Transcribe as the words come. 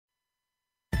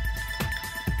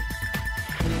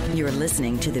You're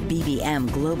listening to the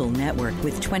BBM Global Network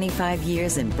with 25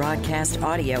 years in broadcast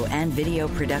audio and video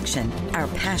production. Our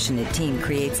passionate team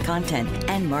creates content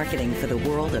and marketing for the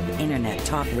world of Internet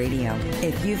talk radio.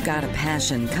 If you've got a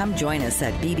passion, come join us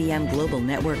at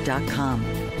bbmglobalnetwork.com.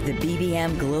 The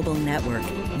BBM Global Network.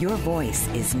 Your voice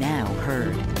is now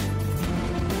heard.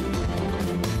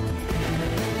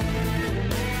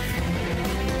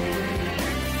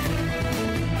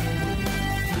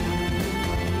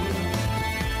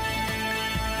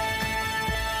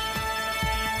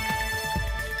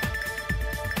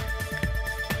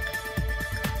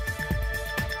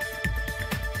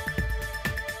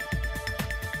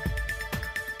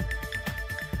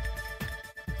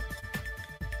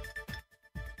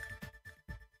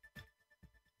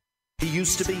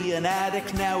 Used to be an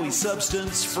addict, now he's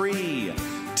substance-free,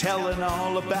 telling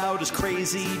all about his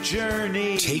crazy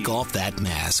journey. Take off that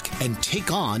mask and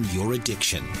take on your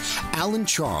addiction. Alan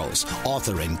Charles,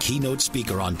 author and keynote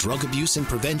speaker on drug abuse and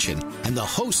prevention, and the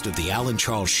host of The Alan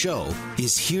Charles Show,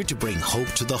 is here to bring hope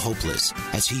to the hopeless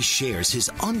as he shares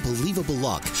his unbelievable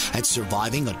luck at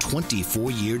surviving a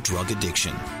 24-year drug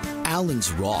addiction.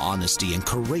 Alan's raw honesty and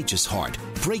courageous heart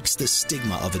breaks the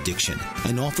stigma of addiction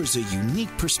and offers a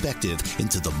unique perspective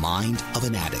into the mind of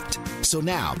an addict. So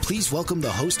now, please welcome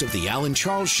the host of The Alan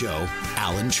Charles Show,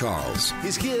 Alan Charles.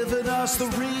 He's given us the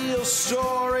real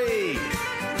story,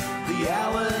 The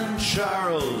Alan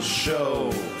Charles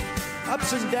Show.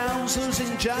 Ups and downs,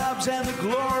 losing jobs, and the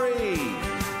glory,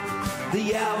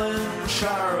 The Alan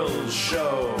Charles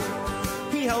Show.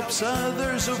 He helps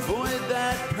others avoid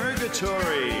that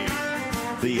purgatory,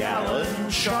 The Alan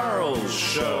Charles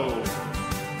Show.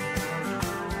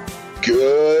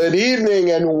 Good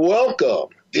evening and welcome.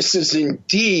 This is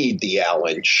indeed The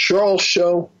Alan Charles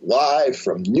Show, live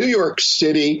from New York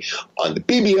City on the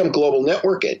BBM Global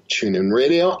Network and TuneIn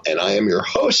Radio, and I am your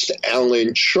host,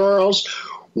 Alan Charles.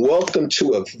 Welcome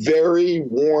to a very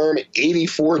warm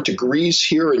 84 degrees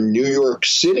here in New York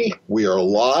City. We are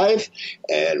live,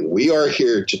 and we are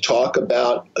here to talk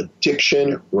about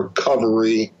addiction,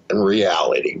 recovery, and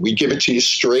reality. We give it to you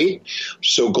straight.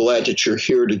 So glad that you're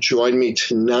here to join me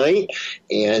tonight.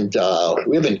 And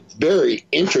we have a very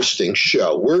interesting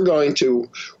show. We're going to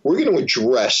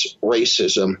address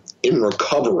racism in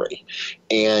recovery.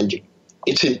 And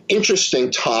it's an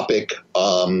interesting topic.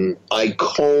 I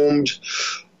combed,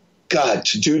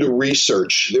 to do the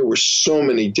research. There were so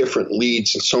many different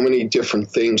leads and so many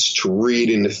different things to read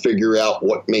and to figure out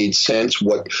what made sense,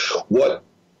 what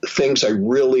things I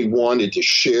really wanted to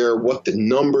share, what the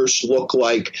numbers look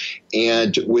like.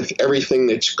 And with everything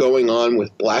that's going on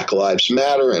with Black Lives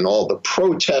Matter and all the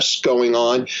protests going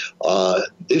on,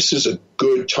 this is a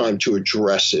good time to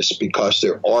address this because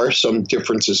there are some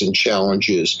differences and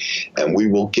challenges, and we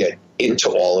will get into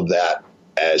all of that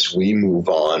as we move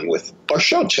on with our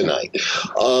show tonight.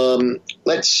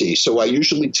 Let's see. So I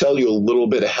usually tell you a little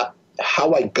bit of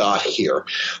how I got here.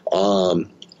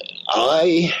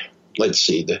 Let's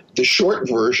see, the short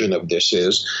version of this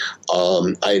is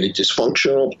I had a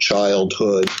dysfunctional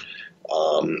childhood.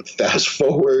 Fast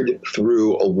forward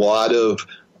through a lot of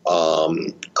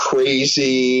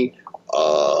crazy,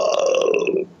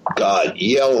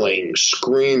 yelling,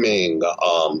 screaming,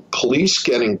 police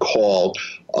getting called.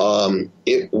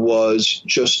 It was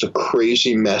just a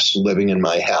crazy mess living in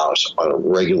my house on a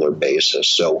regular basis.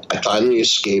 So I finally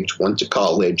escaped, went to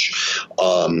college,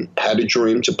 had a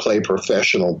dream to play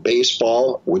professional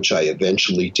baseball, which I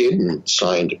eventually did, and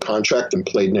signed a contract and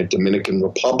played in the Dominican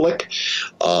Republic.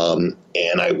 And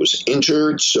I was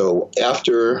injured. So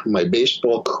after my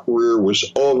baseball career was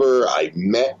over, I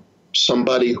met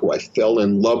somebody who I fell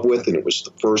in love with, and it was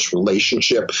the first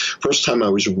relationship, first time I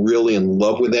was really in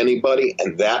love with anybody,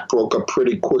 and that broke up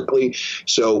pretty quickly.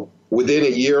 So within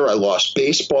a year, I lost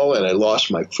baseball, and I lost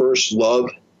my first love,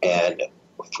 and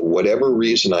for whatever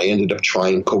reason, I ended up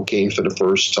trying cocaine for the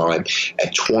first time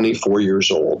at 24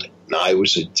 years old, and I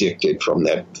was addicted from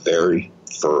that very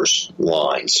first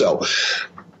line. So,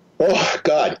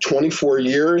 24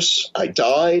 years, I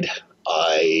died.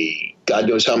 God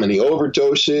knows how many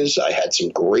overdoses. I had some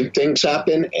great things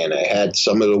happen, and I had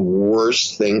some of the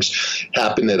worst things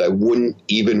happen that I wouldn't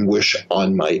even wish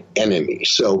on my enemy.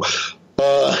 So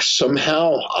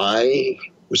somehow I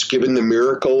was given the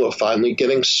miracle of finally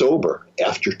getting sober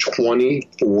after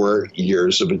 24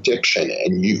 years of addiction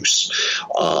and use.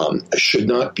 I should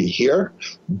not be here,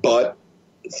 but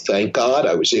thank God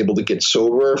I was able to get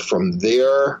sober. From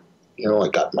there, I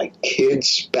got my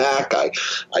kids back. I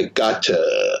got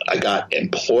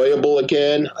employable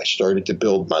again. I started to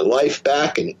build my life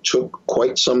back, and it took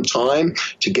quite some time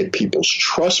to get people's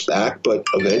trust back, but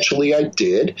eventually I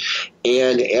did.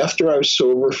 And after I was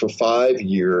sober for 5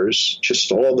 years,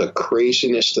 just all the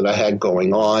craziness that I had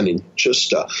going on and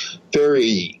just a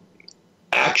very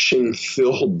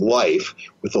action-filled life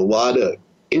with a lot of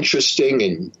interesting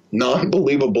and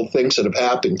non-believable things that have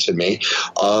happened to me,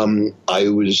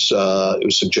 it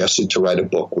was suggested to write a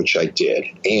book, which I did.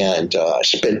 And I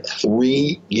spent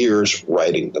 3 years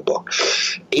writing the book.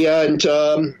 And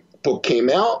the book came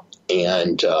out,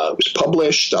 and it was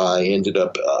published. I ended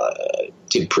up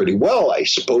did pretty well. I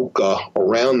spoke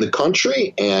around the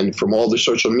country, and from all the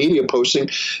social media posting,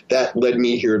 that led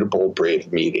me here to Bold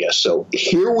Brave Media. So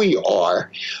here we are,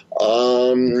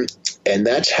 and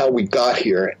that's how we got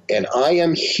here, and I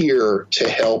am here to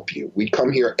help you. We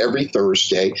come here every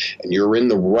Thursday, and you're in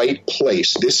the right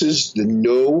place. This is the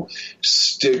No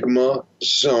Stigma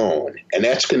Zone, and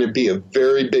that's going to be a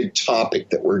very big topic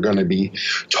that we're going to be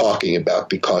talking about,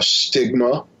 because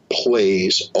stigma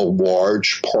plays a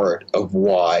large part of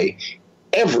why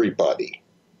everybody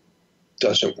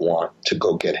doesn't want to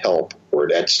go get help, or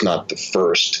that's not the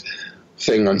first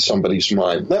thing on somebody's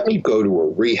mind. Let me go to a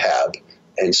rehab,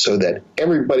 and so that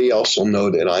everybody else will know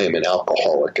that I am an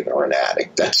alcoholic or an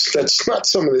addict. That's not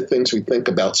some of the things we think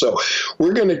about. So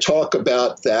we're going to talk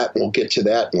about that. We'll get to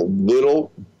that in a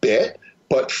little bit.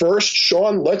 But first,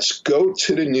 Sean, let's go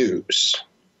to the news.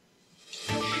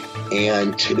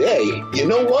 And today, you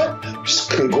know what?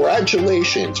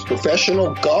 Congratulations,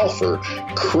 professional golfer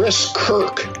Chris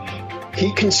Kirk.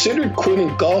 He considered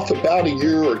quitting golf about a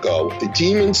year ago. The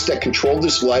demons that controlled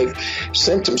his life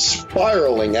sent him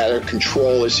spiraling out of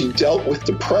control as he dealt with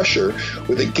the pressure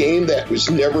with a game that was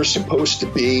never supposed to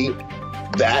be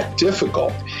that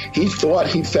difficult. He thought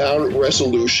he found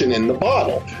resolution in the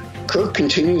bottle. Kirk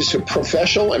continues his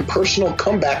professional and personal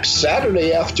comeback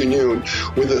Saturday afternoon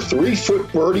with a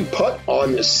 3-foot birdie putt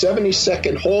on the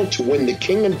 72nd hole to win the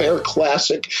King and Bear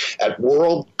Classic at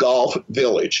World Golf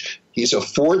Village. He's a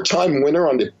 4-time winner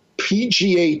on the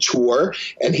PGA Tour,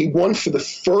 and he won for the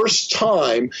first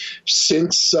time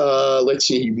since,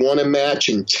 he won a match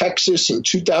in Texas in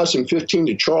 2015,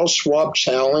 the Charles Schwab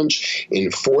Challenge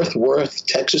in Fort Worth,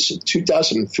 Texas in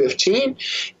 2015,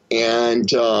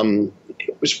 and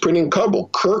it was pretty incredible.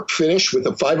 Kirk finished with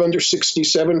a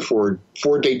 567 for a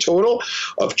 4-day total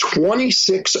of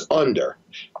 26 under.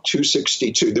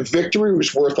 262. The victory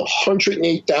was worth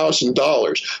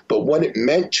 $108,000, but what it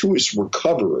meant to his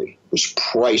recovery was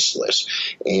priceless.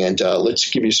 And let's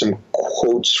give you some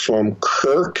quotes from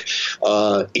Kirk.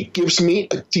 It gives me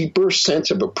a deeper sense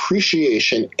of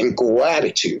appreciation and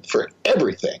gratitude for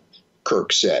everything,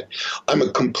 Kirk said. I'm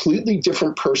a completely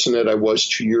different person than I was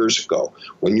 2 years ago.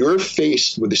 When you're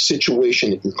faced with a situation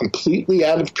that you're completely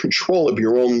out of control of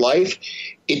your own life,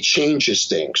 it changes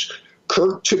things.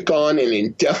 Kirk took on an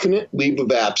indefinite leave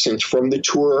of absence from the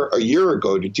tour a year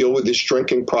ago to deal with his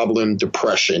drinking problem and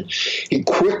depression. He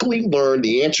quickly learned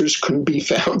the answers couldn't be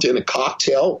found in a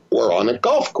cocktail or on a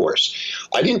golf course.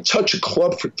 I didn't touch a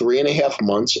club for 3.5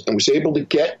 months and was able to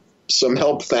get some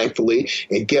help, thankfully,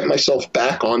 and get myself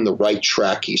back on the right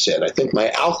track, he said. I think my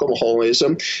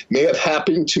alcoholism may have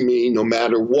happened to me no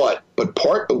matter what, but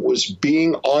part of it was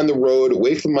being on the road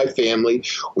away from my family,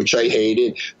 which I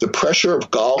hated. The pressure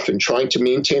of golf and trying to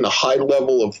maintain a high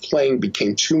level of playing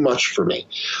became too much for me.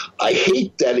 I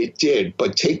hate that it did,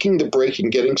 but taking the break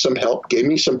and getting some help gave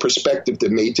me some perspective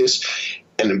that made this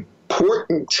an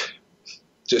important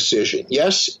decision.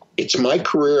 Yes, it's my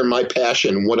career and my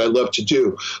passion and what I love to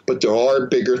do, but there are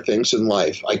bigger things in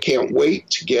life. I can't wait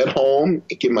to get home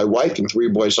and give my wife and 3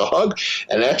 boys a hug,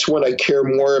 and that's what I care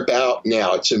more about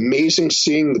now. It's amazing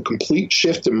seeing the complete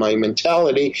shift in my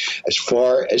mentality as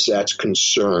far as that's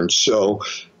concerned. So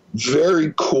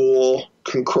very cool.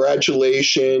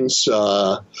 Congratulations.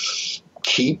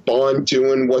 Keep on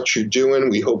doing what you're doing.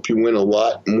 We hope you win a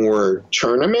lot more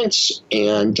tournaments,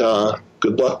 and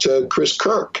good luck to Chris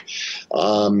Kirk.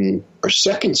 Our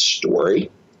second story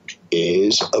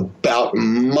is about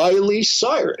Miley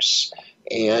Cyrus.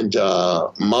 And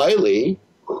Miley,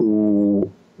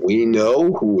 who we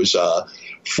know, who was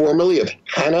formerly of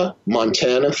Hannah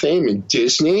Montana fame in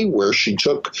Disney, where she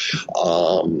took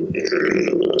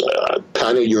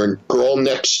kind of your girl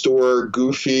next door,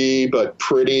 goofy but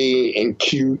pretty and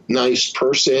cute, nice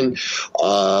person,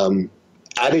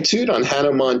 attitude on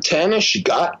Hannah Montana. She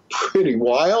got pretty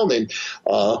wild, and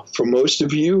for most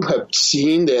of you have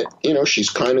seen that, she's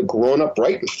kind of grown up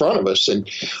right in front of us, and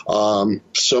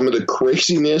some of the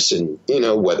craziness and,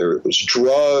 whether it was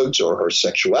drugs or her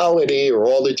sexuality or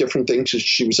all the different things that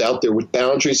she was out there with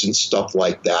boundaries and stuff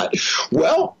like that.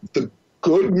 Well, the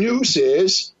good news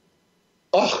is,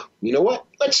 you know what?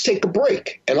 Let's take a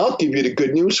break, and I'll give you the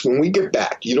good news when we get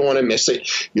back. You don't want to miss it.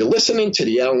 You're listening to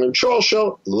the Alan Charles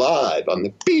Show live on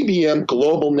the BBM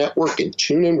Global Network and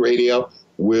TuneIn Radio.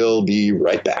 We'll be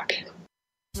right back.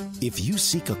 If you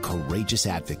seek a courageous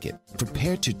advocate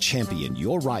prepared to champion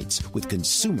your rights with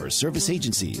consumer service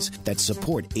agencies that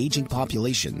support aging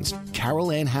populations,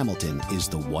 Carol Ann Hamilton is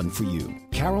the one for you.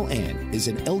 Carol Ann is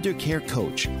an elder care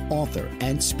coach, author,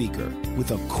 and speaker with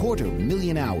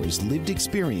 250,000 hours lived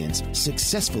experience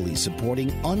successfully supporting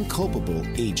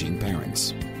uncopable aging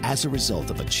parents. As a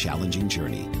result of a challenging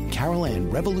journey, Carol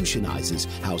Ann revolutionizes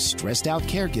how stressed out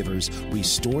caregivers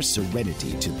restore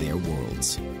serenity to their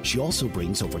worlds. She also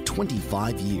brings over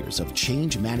 25 years of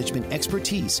change management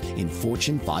expertise in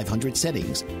Fortune 500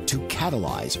 settings to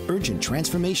catalyze urgent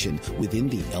transformation within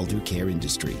the elder care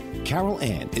industry. Carol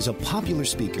Ann is a popular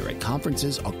speaker at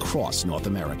conferences across North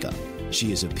America.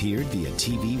 She has appeared via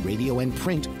TV, radio, and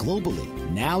print globally.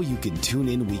 Now you can tune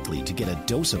in weekly to get a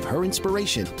dose of her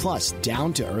inspiration plus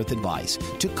down-to-earth advice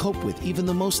to cope with even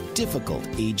the most difficult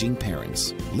aging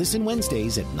parents. Listen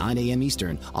Wednesdays at 9 a.m.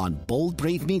 Eastern on Bold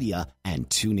Brave Media and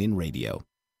TuneIn Radio.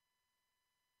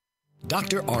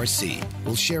 Dr. RC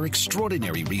will share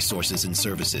extraordinary resources and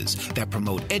services that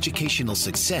promote educational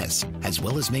success, as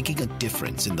well as making a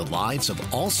difference in the lives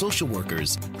of all social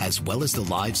workers, as well as the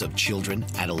lives of children,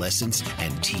 adolescents,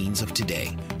 and teens of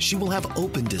today. She will have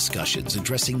open discussions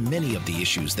addressing many of the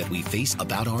issues that we face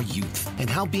about our youth and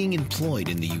how being employed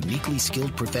in the uniquely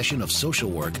skilled profession of social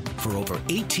work for over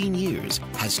 18 years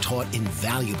has taught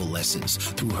invaluable lessons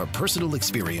through her personal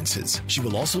experiences. She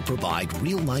will also provide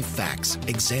real-life facts,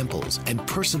 examples, and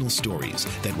personal stories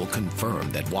that will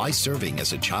confirm that why serving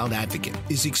as a child advocate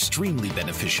is extremely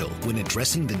beneficial when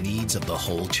addressing the needs of the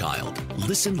whole child.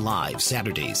 Listen live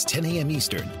Saturdays, 10 a.m.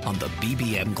 Eastern on the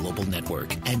BBM Global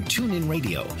Network and TuneIn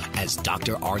Radio as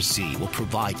Dr. RC will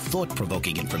provide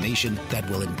thought-provoking information that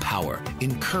will empower,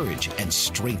 encourage, and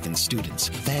strengthen students,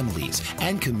 families,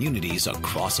 and communities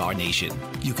across our nation.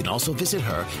 You can also visit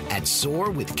her at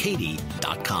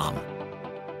soarwithkatie.com.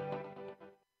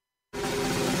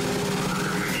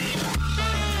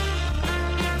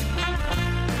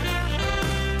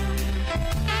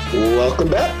 Welcome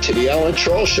back to the Alan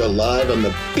Charles Show live on the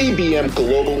BBM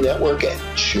Global Network and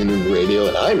TuneIn Radio,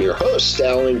 and I'm your host,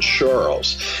 Alan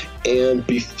Charles. And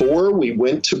before we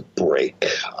went to break,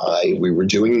 we were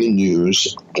doing the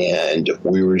news, and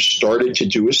we were started to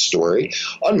do a story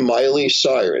on Miley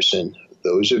Cyrus. And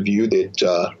those of you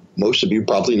that most of you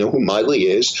probably know who Miley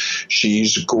is.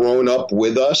 She's grown up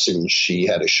with us, and she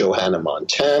had a show, Hannah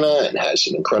Montana, and has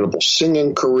an incredible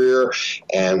singing career,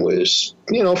 and was,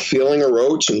 feeling her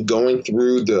oats and going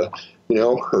through the,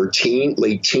 her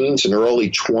late teens and early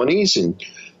 20s, and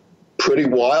pretty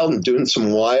wild and doing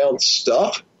some wild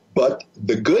stuff. But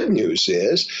the good news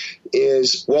is,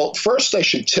 well, first I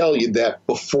should tell you that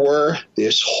before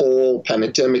this whole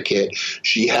pandemic hit,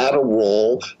 she had a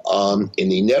role in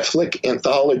the Netflix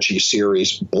anthology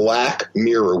series Black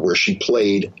Mirror, where she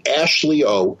played Ashley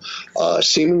O, a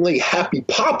seemingly happy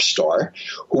pop star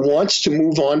who wants to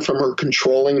move on from her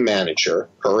controlling manager,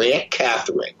 her Aunt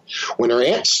Catherine. When her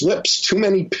aunt slips too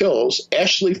many pills,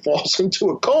 Ashley falls into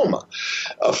a coma.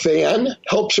 A fan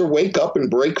helps her wake up and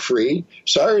break free.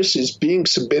 Cyrus is being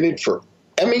submitted for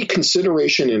Emmy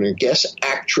consideration in her guest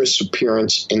actress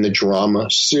appearance in the drama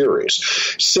series.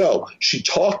 So she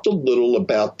talked a little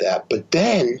about that, but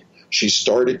then she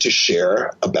started to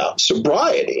share about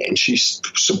sobriety, and she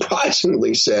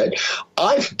surprisingly said,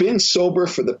 I've been sober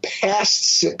for the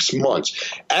past 6 months.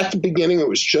 At the beginning, it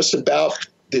was just about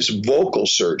this vocal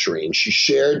surgery, and she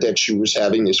shared that she was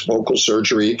having this vocal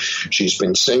surgery. She's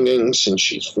been singing since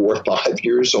she's 4 or 5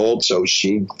 years old, so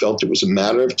she felt it was a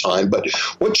matter of time. But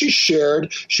what she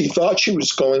shared, she thought she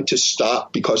was going to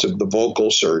stop because of the vocal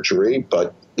surgery,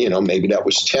 but maybe that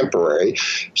was temporary.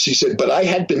 She said, but I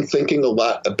had been thinking a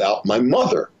lot about my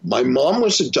mother. My mom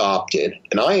was adopted,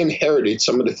 and I inherited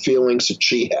some of the feelings that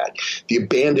she had, the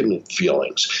abandonment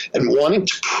feelings, and wanting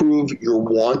to prove you're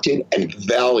wanted and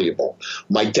valuable.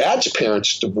 My dad's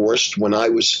parents divorced when I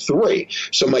was 3,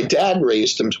 so my dad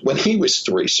raised him when he was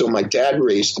 3, so my dad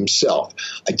raised himself.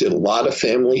 I did a lot of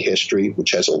family history,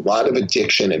 which has a lot of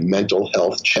addiction and mental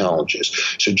health challenges.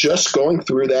 So just going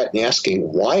through that and asking,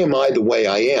 why am I the way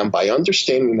I am. By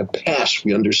understanding the past,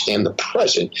 we understand the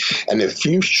present and the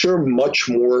future much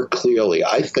more clearly.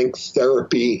 I think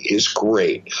therapy is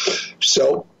great.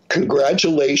 So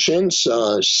congratulations,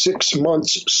 6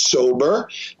 months sober.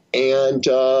 And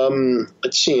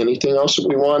let's see, anything else that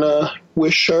we want to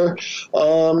wish her?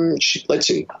 Let's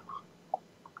see.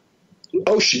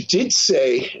 Oh, she did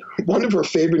say, one of her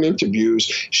favorite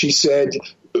interviews, she said,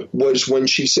 was when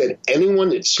she said, anyone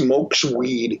that smokes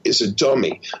weed is a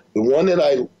dummy. The one that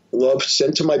I love,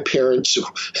 sent to my parents.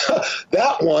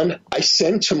 That one I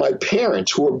send to my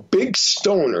parents, who are big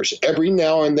stoners. Every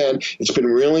now and then, it's been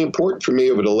really important for me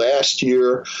over the last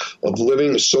year of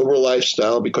living a sober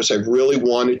lifestyle, because I've really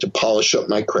wanted to polish up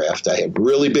my craft. I had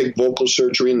really big vocal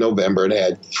surgery in November, and I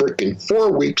had freaking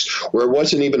 4 weeks where I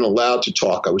wasn't even allowed to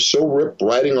talk. I was so ripped,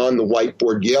 writing on the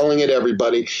whiteboard, yelling at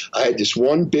everybody. I had this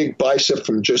one big bicep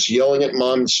from just yelling at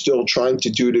mom and still trying to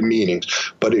do the meetings,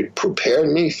 but it prepared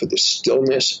me for the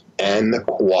stillness and the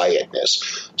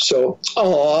quietness. So,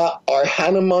 our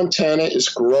Hannah Montana is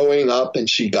growing up, and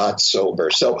she got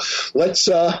sober. So let's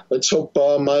hope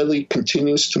Miley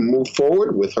continues to move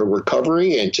forward with her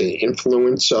recovery and to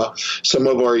influence some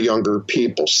of our younger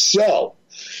people. So,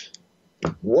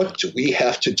 what do we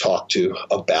have to talk to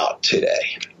about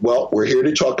today? Well, we're here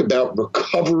to talk about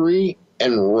recovery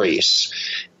and race.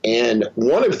 And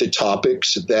one of the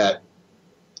topics that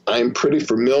I'm pretty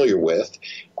familiar with,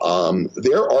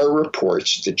 there are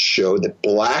reports that show that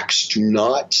blacks do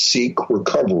not seek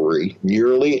recovery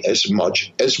nearly as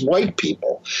much as white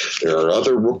people. There are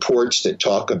other reports that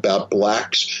talk about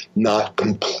blacks not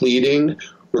completing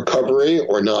recovery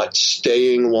or not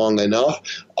staying long enough.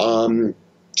 To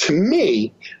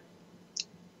me,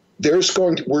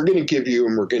 we're going to give you,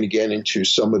 and we're going to get into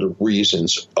some of the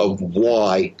reasons of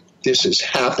why this is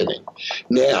happening.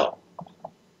 Now,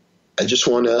 I just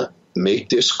want to make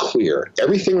this clear.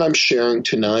 Everything I'm sharing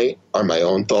tonight are my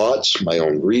own thoughts, my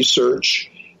own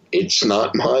research. It's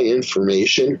not my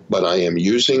information, but I am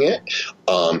using it.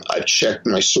 I've checked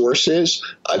my sources.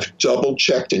 I've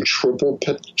double-checked and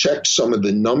triple-checked some of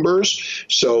the numbers.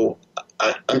 So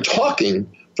I'm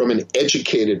talking from an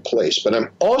educated place, but I'm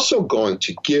also going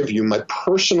to give you my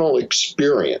personal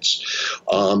experience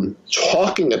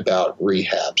talking about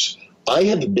rehabs. I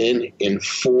have been in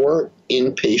 4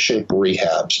 inpatient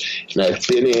rehabs, and I've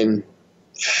been in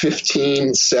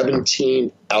 15,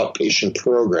 17 outpatient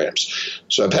programs.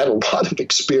 So I've had a lot of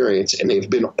experience, and they've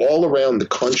been all around the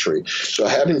country. So I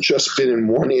haven't just been in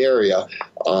one area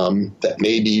that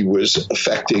maybe was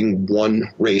affecting one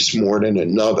race more than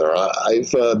another.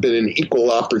 I've been an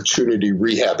equal opportunity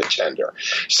rehab attender.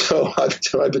 So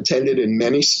I've attended in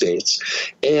many states.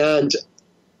 And,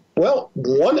 well,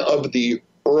 one of the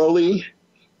early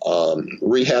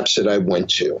rehabs that I went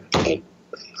to, and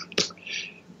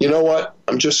you know what?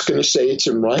 I'm just going to say it's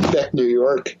in Rhinebeck, New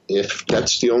York. If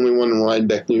that's the only one in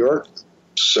Rhinebeck, New York,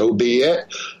 so be it.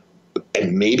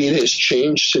 And maybe it has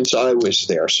changed since I was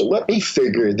there. So let me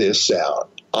figure this out.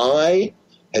 I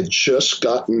had just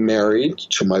gotten married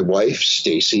to my wife,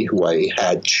 Stacy, who I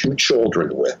had 2 children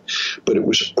with. But it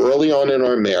was early on in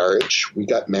our marriage. We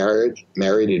got married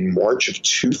in March of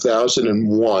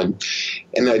 2001.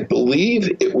 And I believe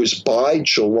it was by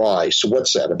July. So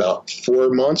what's that, about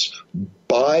 4 months?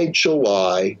 By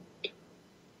July,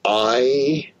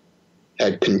 I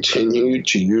had continued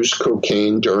to use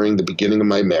cocaine during the beginning of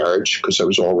my marriage because I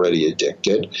was already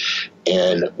addicted,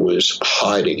 and was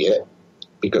hiding it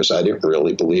because I didn't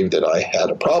really believe that I had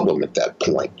a problem at that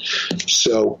point.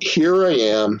 So here I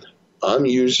am. I'm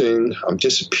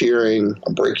disappearing.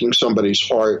 I'm breaking somebody's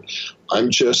heart. I'm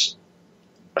just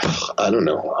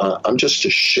a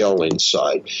shell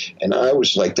inside. And I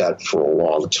was like that for a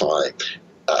long time.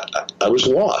 I was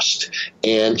lost.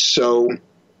 And so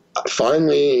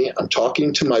finally, I'm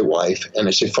talking to my wife, and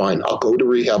I say, fine, I'll go to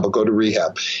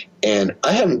rehab. And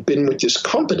I haven't been with this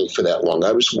company for that long.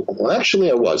 I was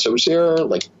there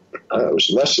I was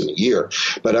less than a year,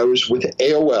 but I was with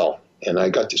AOL, and I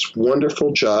got this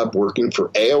wonderful job working for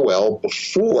AOL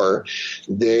before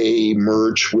they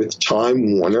merged with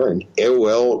Time Warner, and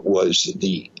AOL was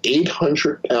the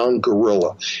 800-pound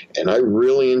gorilla, and I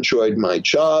really enjoyed my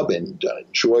job and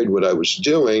enjoyed what I was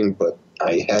doing, but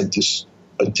I had this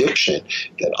addiction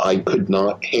that I could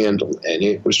not handle, and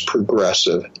it was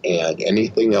progressive, and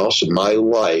anything else in my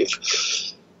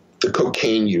life, the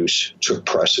cocaine use took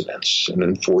precedence, and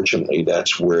unfortunately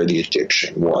that's where the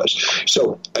addiction was.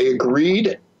 So I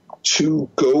agreed to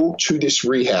go to this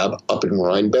rehab up in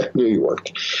Rhinebeck, New York,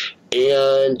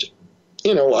 and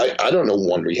I don't know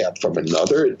one rehab from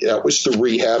another. That was the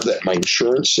rehab that my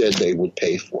insurance said they would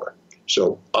pay for.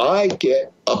 So I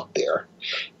get up there,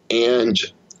 and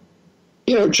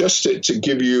just to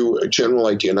give you a general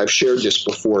idea, and I've shared this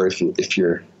before if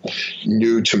you're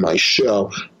new to my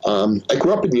show, I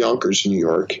grew up in Yonkers, New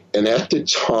York, and at the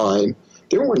time,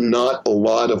 there were not a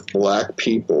lot of black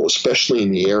people, especially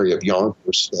in the area of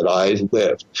Yonkers that I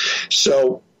lived.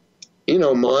 So,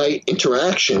 my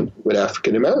interaction with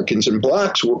African Americans and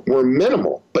blacks were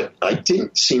minimal, but I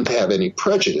didn't seem to have any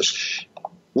prejudice.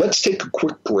 Let's take a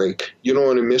quick break. You don't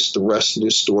want to miss the rest of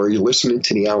this story. You're listening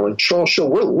to The Alan Charles Show.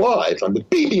 We're live on the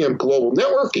BBM Global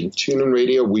Network and TuneIn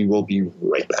Radio. We will be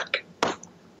right back.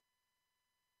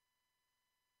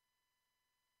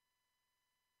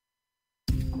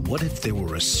 What if there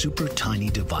were a super tiny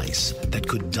device that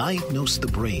could diagnose the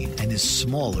brain and is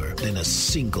smaller than a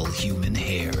single human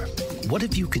hair? What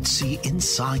if you could see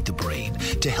inside the brain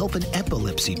to help an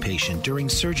epilepsy patient during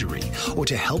surgery or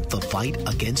to help the fight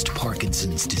against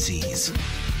Parkinson's disease?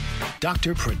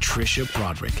 Dr. Patricia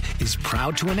Broderick is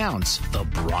proud to announce the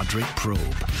Broderick Probe,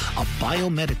 a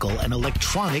biomedical and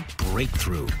electronic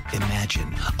breakthrough.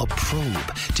 Imagine a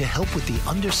probe to help with the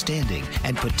understanding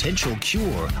and potential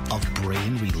cure of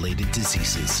brain-related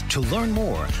diseases. To learn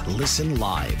more, listen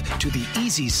live to the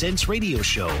Easy Sense Radio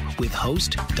Show with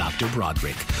host Dr.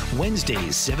 Broderick,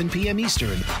 Wednesdays 7 p.m.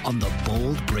 Eastern on the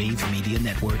Bold Brave Media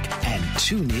Network and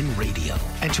TuneIn Radio.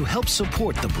 And to help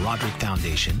support the Broderick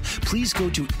Foundation, please go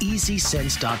to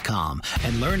EasySense.com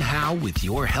and learn how, with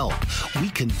your help, we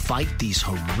can fight these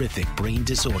horrific brain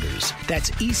disorders.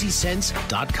 That's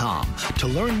EasySense.com to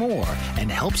learn more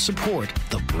and help support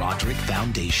the Broderick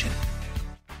Foundation.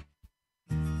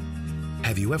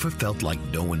 Have you ever felt like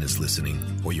no one is listening,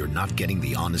 or you're not getting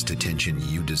the honest attention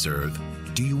you deserve?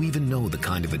 Do you even know the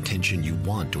kind of attention you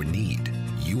want or need?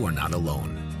 You are not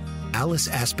alone. Alice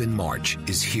Aspen March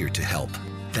is here to help.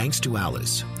 Thanks to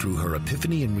Alice, through her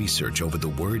epiphany and research over the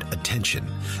word attention,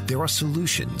 there are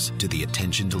solutions to the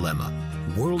attention dilemma.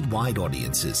 Worldwide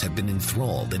audiences have been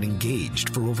enthralled and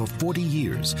engaged for over 40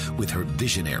 years with her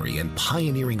visionary and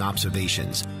pioneering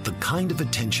observations. The kind of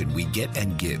attention we get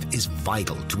and give is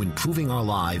vital to improving our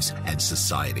lives and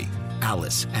society.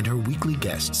 Alice and her weekly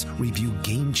guests review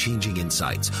game-changing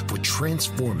insights for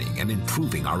transforming and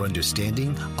improving our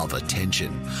understanding of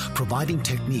attention, providing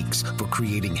techniques for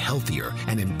creating healthier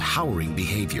and empowering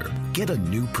behavior. Get a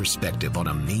new perspective on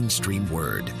a mainstream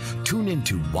word. Tune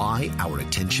into Why Our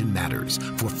Attention Matters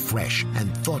for fresh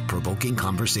and thought-provoking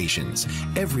conversations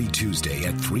every Tuesday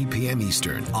at 3 p.m.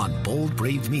 Eastern on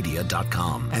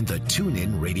BoldBraveMedia.com and the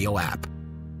TuneIn Radio app.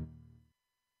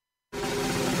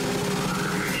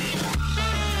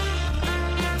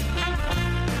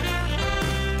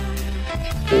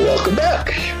 Welcome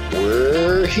back.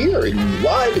 We're here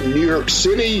live in New York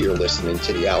City. You're listening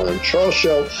to The Alan Charles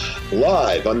Show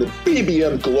live on the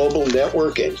BBM Global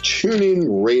Network and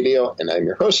TuneIn Radio. And I'm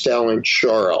your host, Alan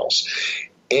Charles.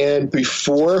 And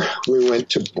before we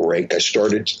went to break, I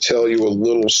started to tell you a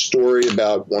little story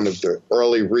about one of the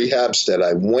early rehabs that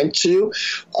I went to.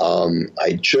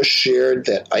 I just shared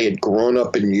that I had grown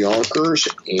up in Yonkers.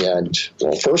 And,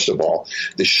 well, first of all,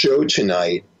 the show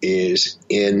tonight is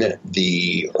in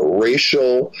the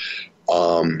racial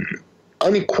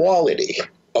inequality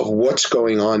of what's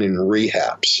going on in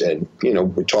rehabs. And,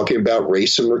 we're talking about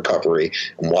race and recovery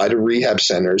and why the rehab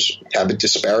centers have a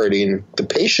disparity in the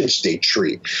patients they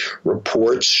treat.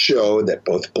 Reports show that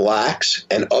both blacks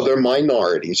and other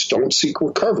minorities don't seek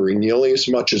recovery nearly as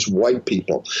much as white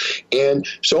people. And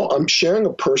so I'm sharing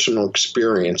a personal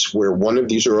experience where one of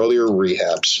these earlier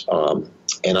rehabs,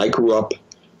 and I grew up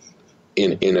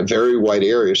in a very white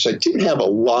area, so I didn't have a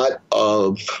lot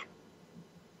of,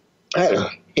 I had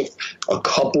a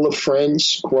couple of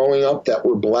friends growing up that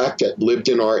were black that lived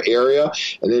in our area.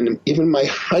 And then even my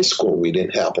high school, we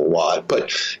didn't have a lot.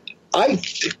 But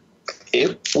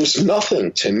it was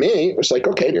nothing to me. It was like,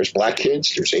 okay, there's black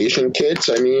kids, there's Asian kids.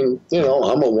 I mean,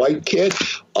 I'm a white kid.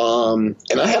 And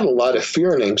I had a lot of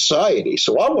fear and anxiety.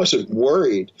 So I wasn't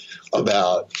worried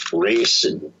about race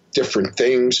and different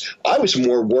things. I was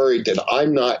more worried that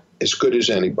I'm not as good as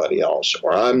anybody else,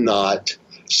 or I'm not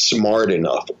smart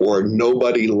enough, or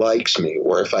nobody likes me,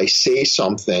 or if I say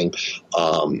something,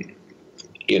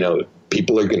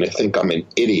 people are going to think I'm an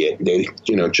idiot. They,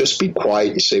 just be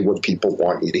quiet and say what people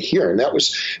want you to hear. And that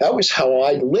was how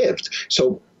I lived.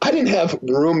 So I didn't have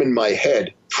room in my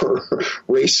head for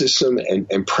racism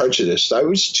and prejudice. I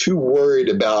was too worried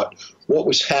about what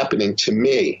was happening to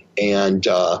me. And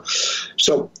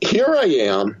so here I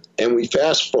am, and we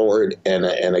fast forward, and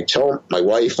I tell my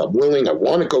wife I'm willing, I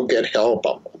want to go get help.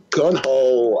 I'm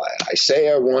gung-ho. I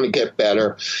say I want to get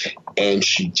better. And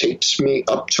she takes me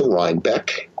up to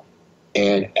Rhinebeck.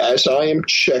 And as I am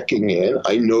checking in,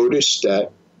 I notice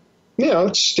that,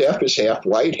 staff is half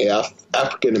white, half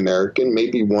African American,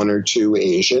 maybe one or two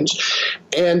Asians,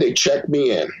 and they check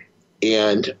me in,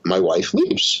 and my wife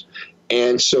leaves.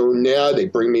 And so now they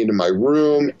bring me into my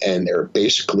room, and there are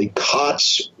basically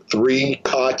cots, 3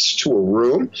 cots to a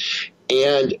room,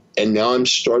 and now I'm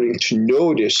starting to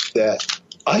notice that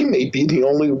I may be the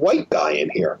only white guy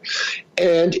in here.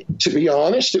 And to be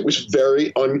honest, it was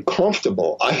very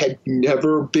uncomfortable. I had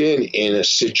never been in a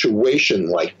situation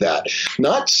like that.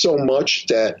 Not so much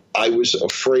that I was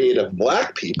afraid of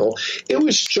black people. It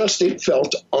was just, it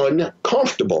felt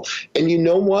uncomfortable. And you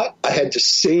know what? I had the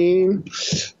same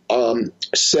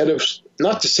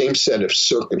not the same set of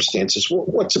circumstances.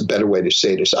 What's a better way to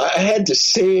say this? I had the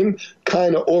same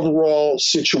kind of overall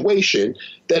situation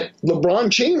that LeBron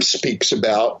James speaks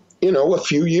about, a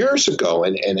few years ago,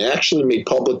 and actually made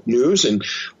public news. And,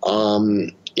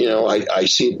 I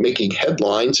see it making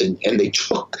headlines, and they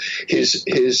took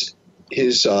his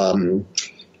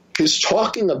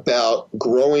talking about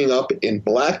growing up in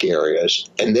black areas,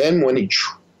 and then when he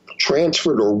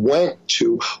transferred or went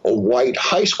to a white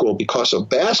high school because of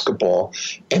basketball,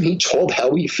 and he told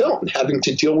how he felt and having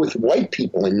to deal with white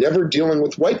people and never dealing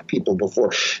with white people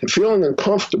before and feeling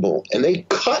uncomfortable. And they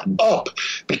cut up,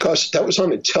 because that was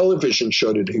on a television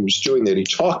show that he was doing, that he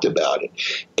talked about it.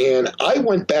 And I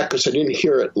went back, because I didn't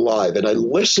hear it live, and I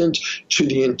listened to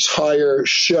the entire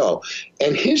show.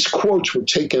 And his quotes were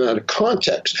taken out of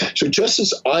context. So just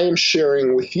as I am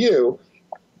sharing with you,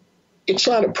 it's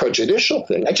not a prejudicial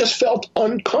thing. I just felt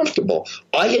uncomfortable.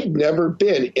 I had never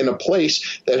been in a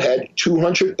place that had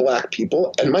 200 black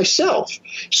people and myself.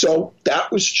 So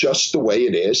that was just the way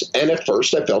it is. And at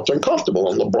first I felt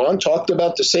uncomfortable. And LeBron talked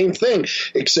about the same thing,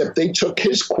 except they took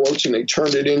his quotes and they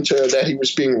turned it into that he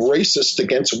was being racist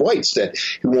against whites, that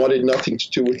he wanted nothing to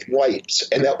do with whites.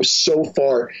 And that was so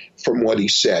far from what he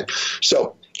said.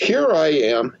 So here I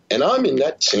am, and I'm in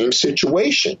that same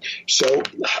situation. So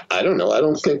I don't know. I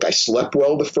don't think I slept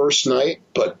well the first night,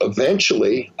 but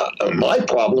eventually my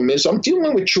problem is I'm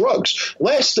dealing with drugs.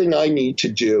 Last thing I need to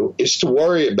do is to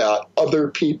worry about other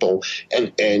people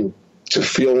and to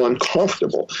feel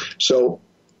uncomfortable. So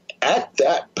at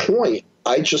that point,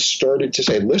 I just started to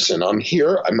say, listen, I'm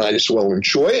here. I might as well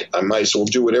enjoy it. I might as well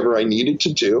do whatever I needed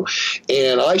to do.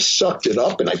 And I sucked it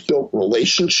up, and I built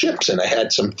relationships, and I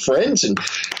had some friends and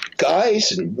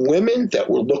guys and women that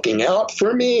were looking out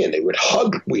for me, and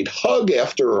we'd hug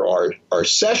after our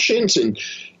sessions. And,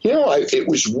 it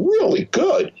was really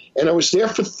good. And I was there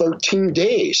for 13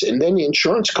 days. And then the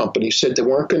insurance company said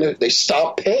they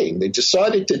stopped paying. They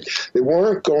decided that they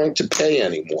weren't going to pay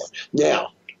anymore.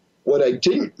 Now, what I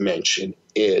didn't mention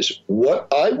is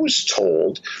what I was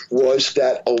told was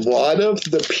that a lot of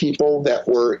the people that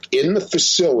were in the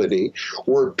facility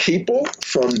were people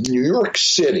from New York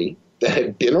City that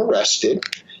had been arrested,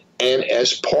 and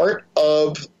as part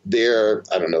of their,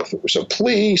 I don't know if it was a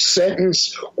plea,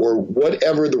 sentence, or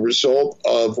whatever the result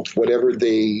of whatever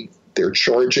their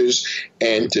charges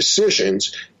and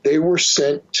decisions, they were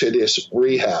sent to this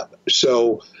rehab.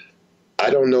 So I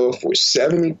don't know if it was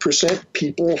 70%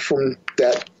 people from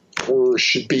that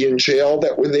should be in jail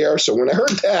that were there. So when I heard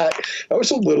that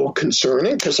was a little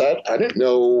concerning, because I didn't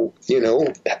know,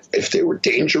 if they were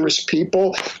dangerous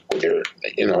people. I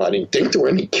didn't think there were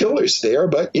any killers there,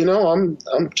 but, I'm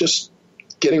just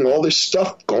getting all this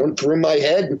stuff going through my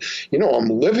head. And, I'm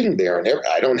living there, and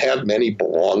I don't have many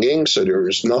belongings, so there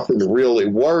was nothing to really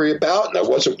worry about. And I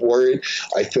wasn't worried.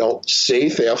 I felt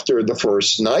safe after the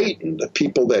first night. And the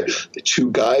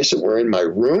 2 guys that were in my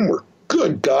room were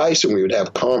good guys, and we would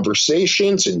have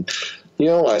conversations. And,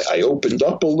 I opened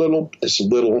up a little as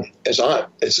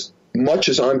much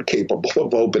as I'm capable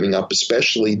of opening up,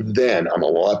 especially then. I'm a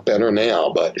lot better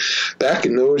now. But back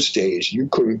in those days, you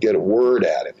couldn't get a word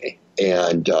out of me.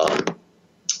 And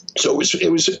so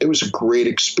it was a great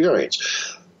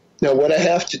experience. Now, what I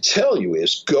have to tell you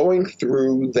is, going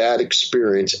through that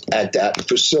experience at that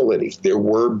facility, there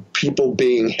were people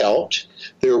being helped.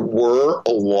 There were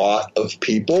a lot of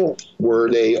people. Were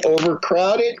they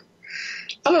overcrowded?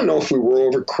 I don't know if we were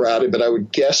overcrowded, but I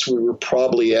would guess we were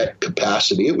probably at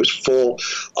capacity. It was full.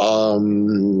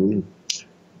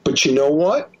 But you know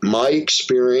what? My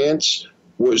experience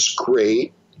was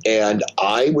great. And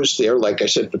I was there, like I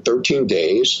said, for 13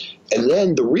 days. And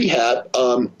then the rehab,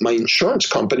 my insurance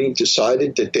company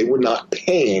decided that they were not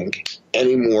paying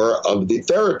any more of the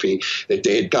therapy, that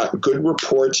they had gotten good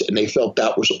reports and they felt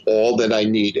that was all that I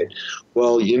needed.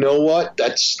 Well, you know what?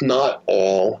 That's not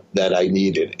all that I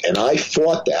needed. And I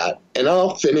fought that. And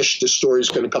I'll finish. The story's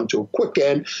going to come to a quick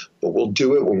end, but we'll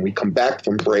do it when we come back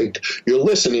from break. You're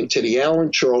listening to the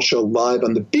Alan Charles Show live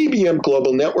on the BBM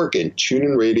Global Network and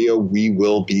TuneIn Radio. We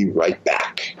will be right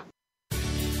back.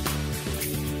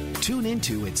 Tune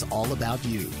into It's All About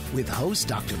You with host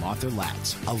Dr. Martha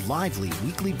Latz, a lively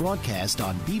weekly broadcast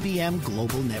on BBM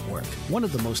Global Network, one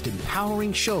of the most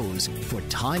empowering shows for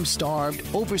time-starved,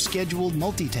 overscheduled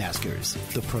multitaskers.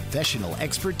 The professional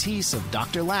expertise of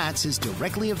Dr. Latz is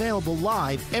directly available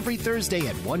live every Thursday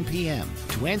at 1 p.m.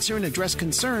 to answer and address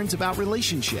concerns about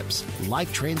relationships,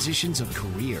 life transitions of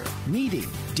career, meeting,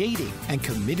 dating, and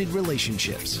committed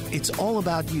relationships. It's All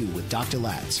About You with Dr.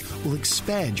 Latz will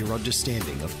expand your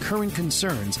understanding of current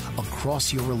concerns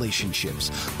across your relationships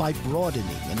by broadening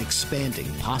and expanding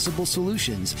possible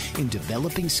solutions in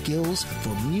developing skills for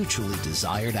mutually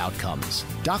desired outcomes.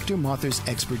 Dr. Martha's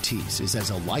expertise is as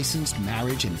a licensed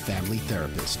marriage and family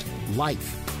therapist,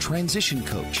 life, transition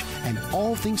coach, and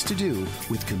all things to do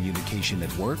with communication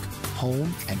at work,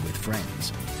 home, and with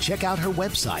friends. Check out her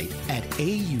website at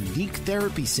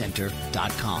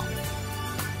auniquetherapycenter.com.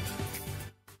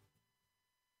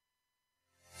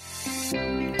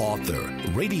 Author,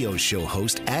 radio show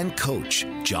host, and coach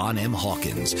John M.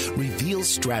 Hawkins reveals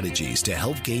strategies to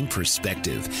help gain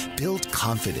perspective, build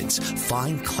confidence,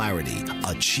 find clarity,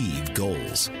 achieve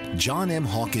goals. John M.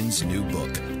 Hawkins' new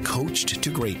book, Coached to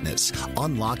Greatness,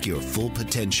 Unlock Your Full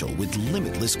Potential with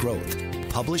Limitless Growth,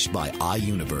 published by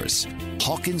iUniverse.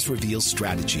 Hawkins reveals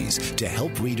strategies to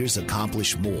help readers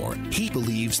accomplish more. He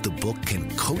believes the book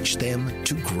can coach them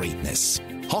to greatness.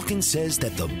 Hawkins says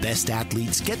that the best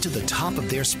athletes get to the top of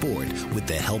their sport with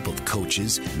the help of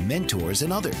coaches, mentors,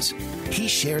 and others. He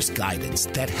shares guidance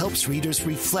that helps readers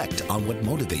reflect on what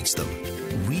motivates them,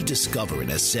 rediscover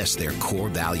and assess their core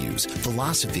values,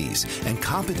 philosophies, and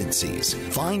competencies,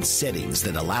 find settings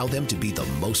that allow them to be the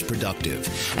most productive,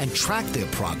 and track their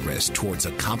progress towards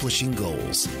accomplishing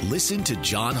goals. Listen to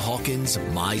John Hawkins'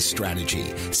 My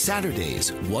Strategy,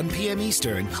 Saturdays, 1 p.m.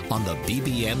 Eastern on the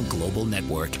BBM Global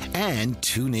Network and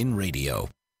TuneIn Radio.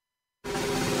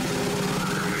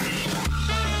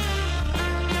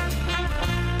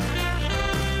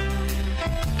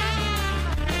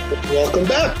 Welcome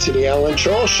back to the Alan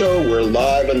Charles Show. We're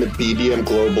live on the BBM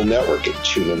Global Network at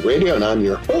TuneIn Radio, and I'm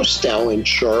your host, Alan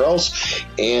Charles.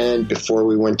 And before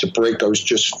we went to break, I was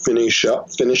just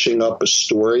finishing up a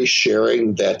story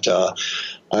sharing that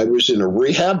I was in a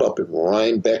rehab up in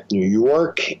Rhinebeck, New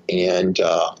York, and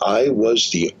I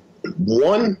was the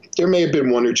one. There may have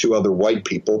been one or two other white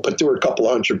people, but there were a couple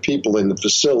hundred people in the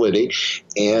facility,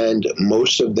 and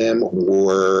most of them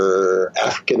were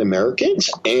African Americans.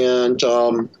 And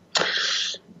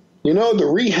the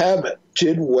rehab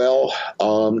did well.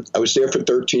 I was there for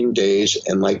 13 days,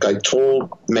 and like I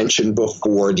mentioned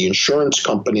before, the insurance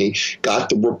company got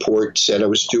the report, said I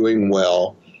was doing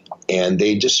well, and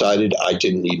they decided I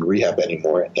didn't need rehab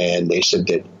anymore, and they said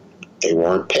that they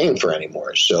weren't paying for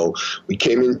anymore. So I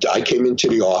came into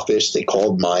the office. They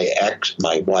called my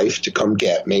wife, to come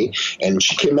get me, and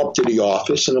she came up to the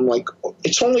office, and I'm like,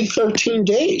 it's only 13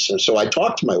 days. And so I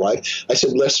talked to my wife. I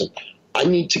said, listen, I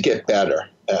need to get better.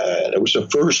 It was the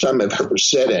first time I've ever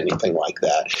said anything like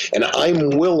that. And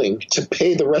I'm willing to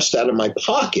pay the rest out of my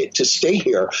pocket to stay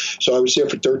here. So I was there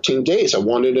for 13 days. I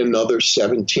wanted another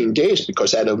 17 days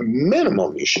because at a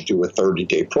minimum, you should do a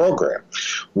 30-day program.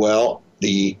 Well,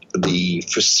 the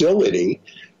facility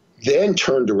then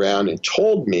turned around and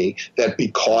told me that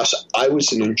because I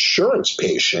was an insurance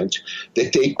patient,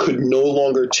 that they could no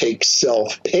longer take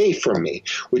self-pay from me,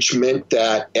 which meant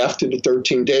that after the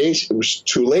 13 days, it was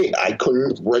too late. I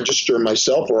couldn't register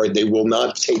myself, or they will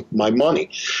not take my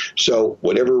money. So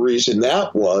whatever reason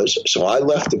that was, so I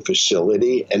left the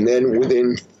facility, and then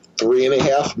within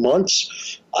 3.5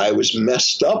 months, I was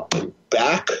messed up and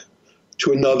back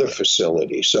to another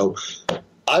facility. So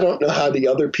I don't know how the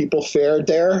other people fared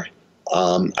there.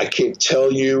 I can't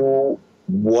tell you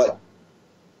what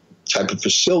type of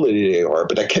facility they are,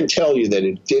 but I can tell you that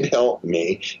it did help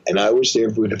me, and I was there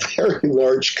with a very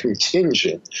large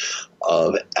contingent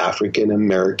of African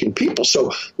American people.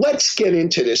 So let's get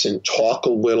into this and talk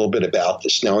a little bit about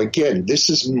this. Now, again, this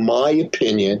is my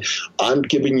opinion. I'm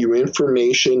giving you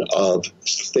information of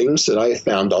things that I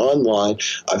found online.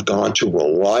 I've gone to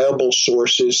reliable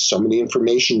sources. Some of the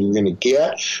information you're going to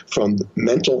get from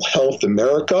Mental Health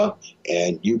America,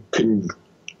 and you can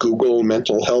Google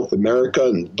Mental Health America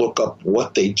and look up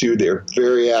what they do. They're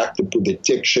very active with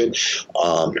addiction.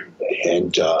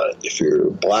 And if you're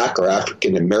Black or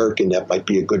African American, that might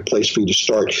be a good place for you to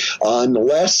start. On the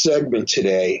last segment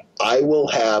today, I will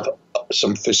have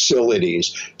some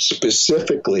facilities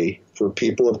specifically for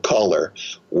people of color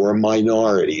or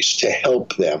minorities to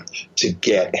help them to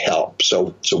get help.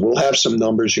 So we'll have some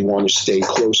numbers. You want to stay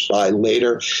close by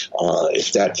later.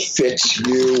 If that fits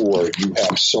you or you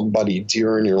have somebody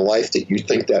dear in your life that you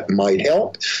think that might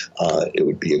help, it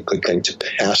would be a good thing to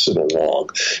pass it along.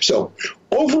 So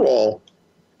overall,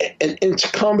 and it's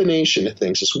a combination of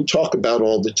things, as we talk about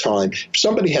all the time. If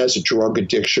somebody has a drug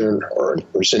addiction or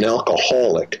is an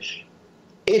alcoholic,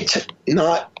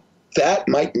 that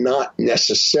might not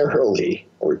necessarily,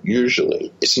 or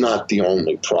usually, it's not the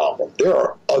only problem. There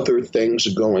are other things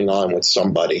going on with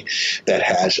somebody that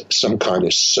has some kind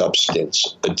of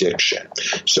substance addiction.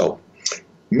 So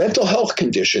mental health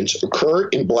conditions occur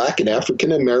in Black and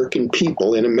African American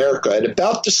people in America at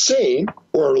about the same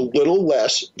or a little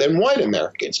less than white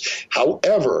Americans.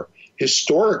 However,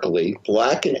 historically,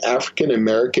 Black and African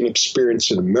American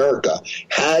experience in America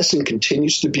has and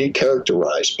continues to be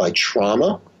characterized by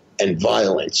trauma and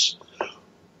violence.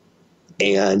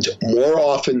 And more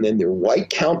often than their white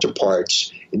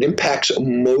counterparts, it impacts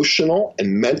emotional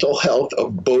and mental health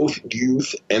of both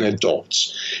youth and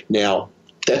adults. Now,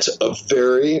 that's a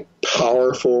very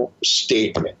powerful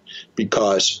statement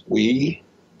because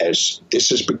as this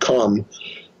has become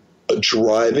a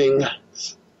driving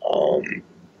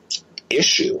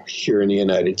issue here in the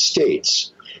United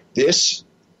States, this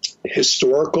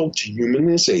historical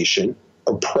dehumanization,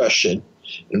 oppression,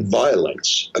 and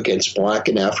violence against Black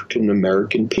and African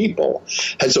American people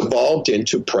has evolved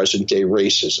into present-day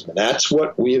racism. And that's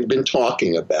what we have been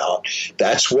talking about.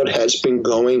 That's what has been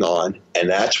going on, and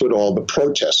that's what all the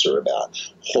protests are about.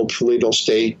 Hopefully they'll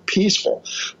stay peaceful.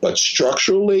 But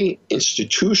structurally,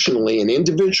 institutionally, and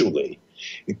individually,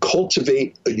 it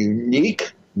cultivates a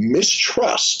unique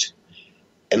mistrust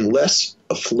and less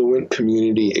affluent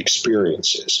community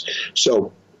experiences.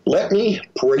 So let me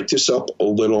break this up a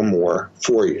little more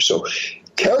for you. So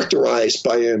characterized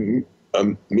by a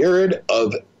myriad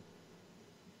of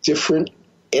different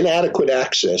inadequate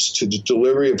access to the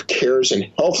delivery of cares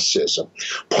and health system,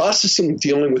 processing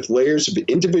dealing with layers of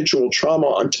individual trauma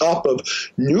on top of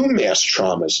new mass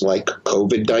traumas like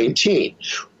COVID-19,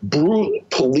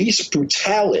 police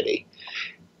brutality,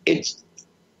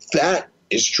 that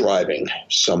is driving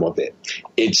some of it.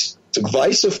 It's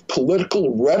divisive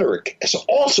political rhetoric has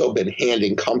also been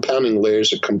compounding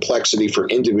layers of complexity for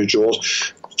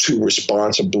individuals to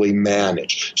responsibly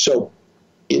manage. So,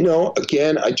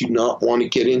 again, I do not want to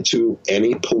get into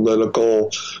any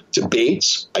political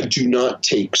debates. I do not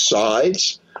take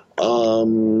sides. I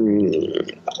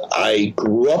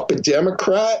grew up a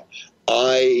Democrat.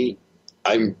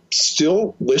 I'm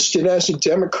still listed as a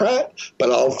Democrat,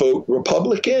 but I'll vote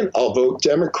Republican, I'll vote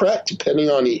Democrat, depending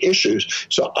on the issues.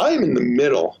 So I'm in the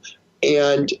middle,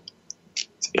 and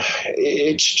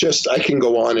it's just, I can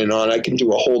go on and on. I can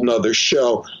do a whole nother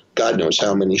show, God knows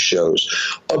how many shows,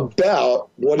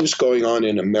 about what is going on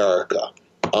in America.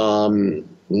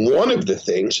 One of the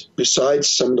things, besides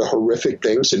some of the horrific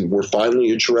things, and we're finally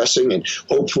addressing, and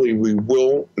hopefully we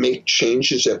will make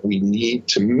changes that we need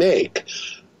to make,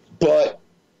 but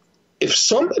if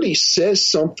somebody says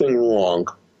something wrong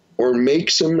or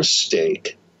makes a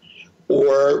mistake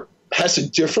or has a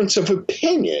difference of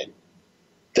opinion,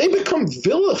 they become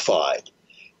vilified.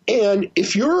 And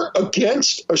if you're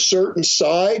against a certain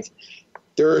side,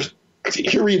 you're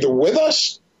either with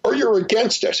us or you're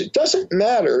against us. It doesn't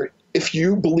matter if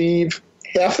you believe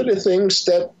half of the things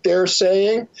that they're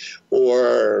saying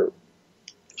or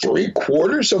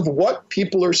 3/4 of what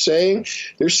people are saying.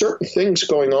 There's certain things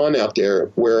going on out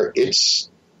there where it's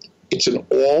an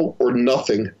all or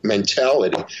nothing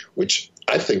mentality, which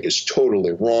I think is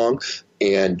totally wrong.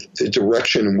 And the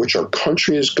direction in which our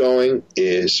country is going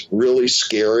is really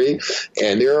scary.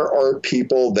 And there are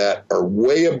people that are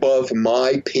way above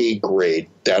my pay grade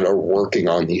that are working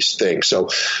on these things. So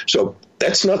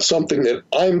that's not something that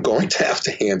I'm going to have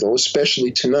to handle,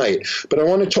 especially tonight. But I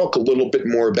want to talk a little bit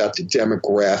more about the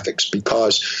demographics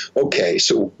because, okay,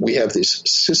 so we have this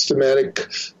systemic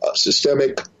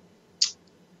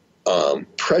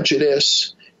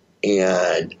prejudice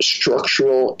and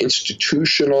structural,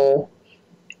 institutional,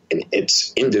 and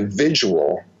it's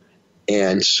individual.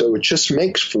 And so it just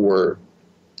makes for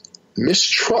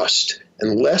mistrust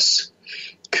and less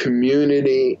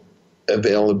community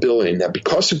availability. Now,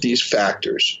 because of these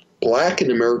factors, Black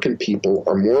and American people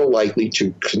are more likely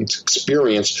to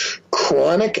experience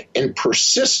chronic and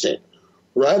persistent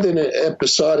rather than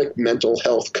episodic mental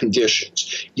health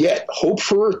conditions. Yet, hope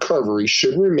for recovery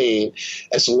should remain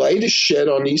as light is shed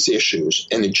on these issues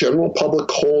and the general public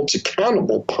holds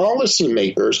accountable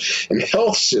policymakers and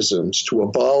health systems to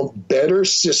evolve better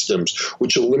systems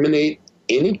which eliminate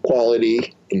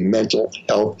inequality in mental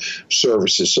health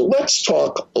services. So let's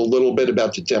talk a little bit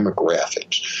about the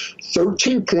demographics.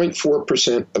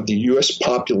 13.4% of the U.S.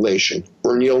 population,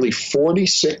 or nearly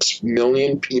 46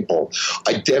 million people,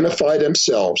 identify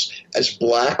themselves as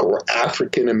Black or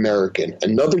African American.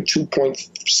 Another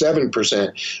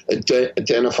 2.7%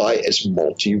 identify as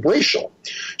multiracial.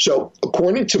 So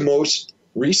according to most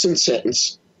recent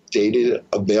census data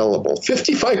available,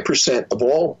 55% of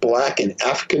all Black and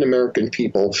African American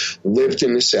people lived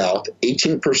in the South,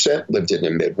 18% lived in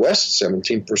the Midwest,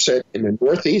 17% in the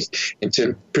Northeast, and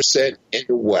 10% in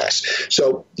the West.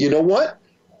 So you know what?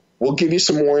 We'll give you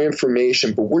some more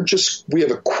information, but we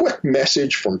have a quick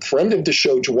message from friend of the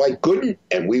show, Dwight Gooden,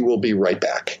 and we will be right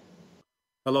back.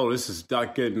 Hello, this is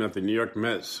Doc Gooden of the New York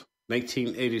Mets,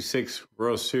 1986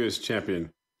 World Series champion.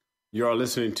 You are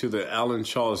listening to the Alan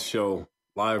Charles Show,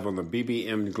 live on the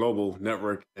BBM Global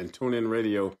Network and TuneIn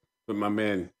Radio with my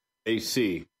man,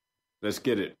 AC. Let's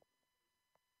get it.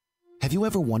 Have you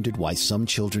ever wondered why some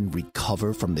children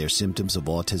recover from their symptoms of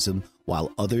autism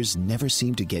while others never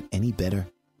seem to get any better?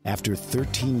 After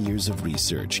 13 years of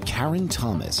research, Karen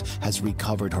Thomas has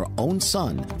recovered her own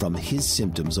son from his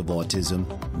symptoms of autism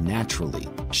naturally.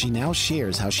 She now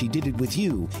shares how she did it with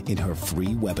you in her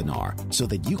free webinar so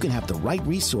that you can have the right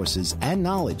resources and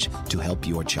knowledge to help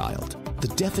your child. The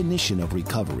definition of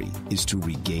recovery is to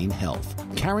regain health.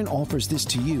 Karen offers this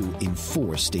to you in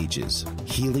 4 stages: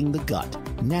 healing the gut,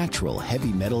 natural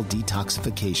heavy metal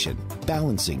detoxification,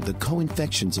 balancing the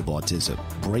co-infections of autism,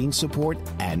 brain support,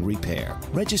 and repair.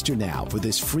 Register now for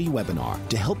this free webinar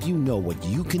to help you know what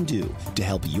you can do to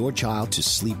help your child to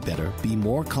sleep better, be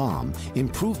more calm,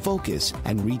 improve focus,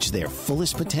 and reach their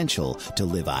fullest potential to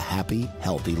live a happy,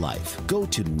 healthy life. Go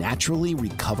to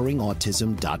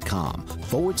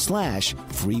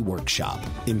naturallyrecoveringautism.com/free workshop,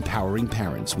 empowering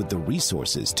parents with the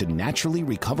resources to naturally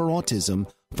recover autism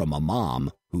from a mom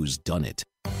who's done it.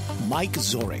 Mike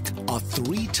Zorek, a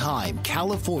 3-time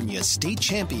California state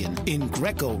champion in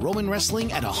Greco-Roman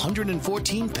wrestling at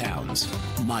 114 pounds.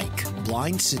 Mike,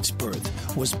 blind since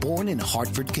birth, was born in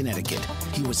Hartford, Connecticut.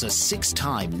 He was a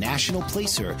 6-time national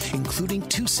placer, including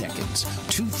 2 seconds,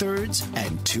 2 thirds,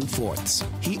 and 2 fourths.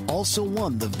 He also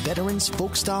won the Veterans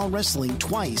Folk-Style Wrestling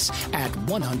twice at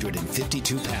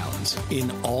 152 pounds.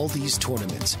 In all these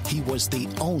tournaments, he was the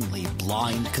only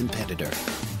blind competitor.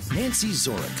 Nancy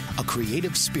Zorek, a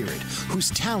creative spirit whose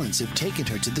talents have taken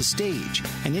her to the stage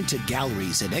and into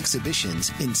galleries and exhibitions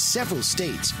in several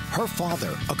states. Her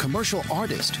father, a commercial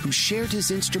artist who shared his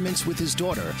instruments with his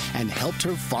daughter and helped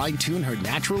her fine-tune her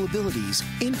natural abilities,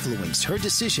 influenced her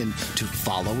decision to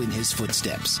follow in his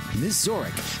footsteps. Ms.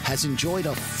 Zorek has enjoyed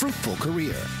a fruitful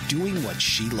career doing what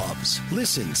she loves.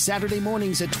 Listen Saturday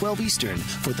mornings at 12 Eastern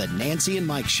for the Nancy and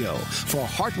Mike Show for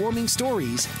heartwarming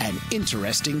stories and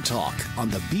interesting talk on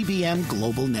the BBM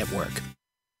Global Network.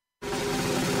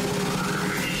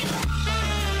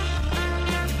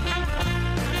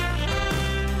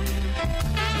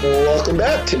 Welcome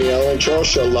back to the Alan Charles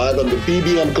Show, live on the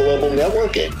BBM Global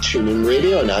Network and TuneIn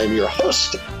Radio, and I'm your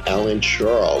host, Alan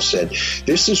Charles. And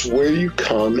this is where you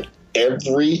come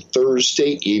every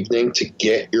Thursday evening to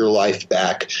get your life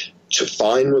back, to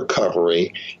find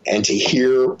recovery, and to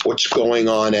hear what's going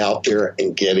on out there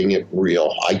and getting it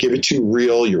real. I give it to you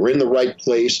real. You're in the right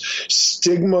place.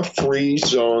 Stigma-free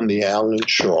zone, the Alan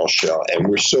Charles Show, and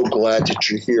we're so glad that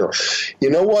you're here.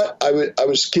 You know what? I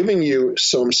was giving you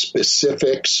some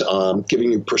specifics,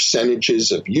 giving you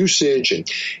percentages of usage,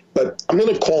 but I'm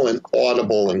going to call an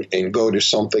audible and go to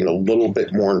something a little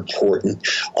bit more important.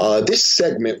 This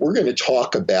segment, we're going to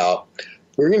talk about,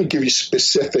 we're going to give you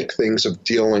specific things of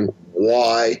dealing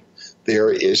why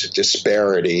there is a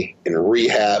disparity in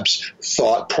rehab's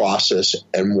thought process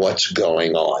and what's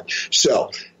going on.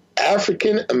 So,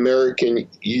 African American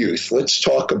youth, let's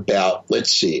talk about,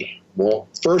 let's see. Well,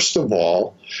 first of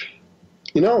all,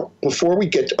 before we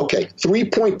get to,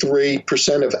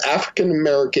 3.3% of African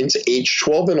Americans aged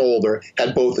 12 and older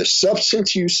had both a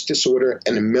substance use disorder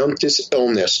and a mental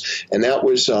illness. And that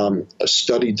was a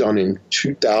study done in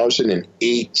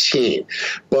 2018.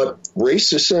 But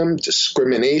racism,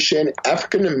 discrimination,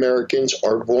 African Americans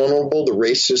are vulnerable to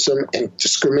racism and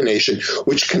discrimination,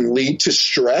 which can lead to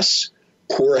stress,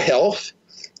 poor health,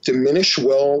 diminished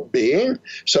well-being,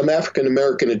 some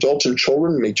African-American adults and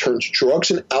children may turn to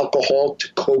drugs and alcohol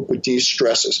to cope with these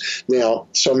stresses. Now,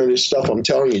 some of this stuff I'm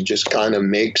telling you just kind of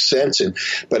makes sense,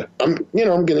 but I'm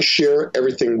going to share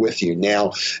everything with you.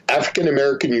 Now,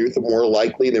 African-American youth are more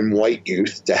likely than white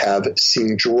youth to have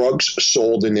seen drugs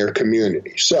sold in their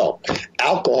community. So,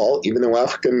 alcohol, even though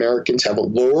African-Americans have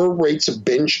lower rates of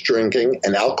binge drinking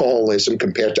and alcoholism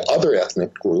compared to other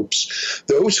ethnic groups,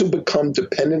 those who become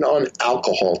dependent on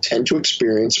alcohol tend to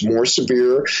experience more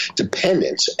severe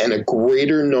dependence and a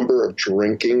greater number of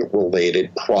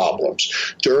drinking-related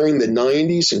problems. During the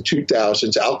 90s and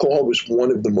 2000s, alcohol was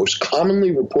one of the most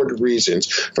commonly reported reasons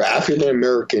for African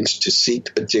Americans to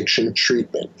seek addiction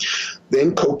treatment.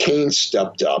 Then cocaine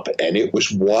stepped up, and it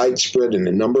was widespread, and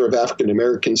the number of African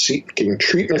Americans seeking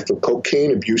treatment for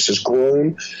cocaine abuse has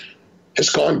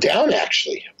gone down,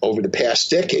 actually, over the past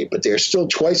decade, but they're still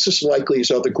twice as likely as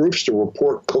other groups to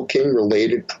report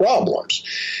cocaine-related problems.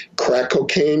 Crack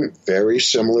cocaine, very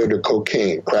similar to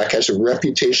cocaine. Crack has a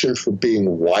reputation for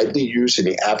being widely used in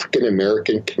the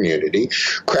African-American community.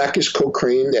 Crack is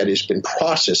cocaine that has been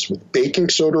processed with baking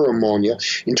soda or ammonia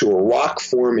into a rock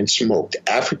form and smoked.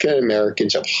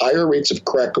 African-Americans have higher rates of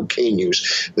crack cocaine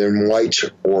use than whites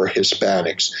or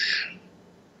Hispanics.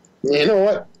 You know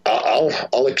what?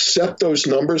 I'll accept those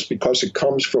numbers because it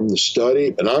comes from the study,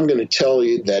 but I'm going to tell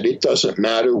you that it doesn't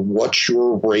matter what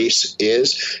your race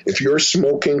is. If you're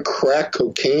smoking crack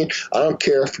cocaine, I don't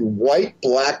care if you're white,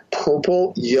 black,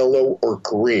 purple, yellow, or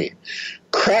green.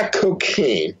 Crack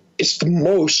cocaine is the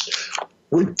most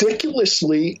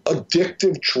ridiculously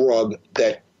addictive drug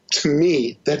that, to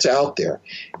me, that's out there.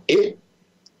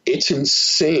 It's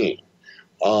insane.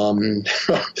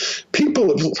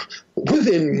 People have,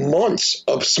 within months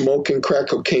of smoking crack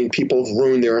cocaine, people have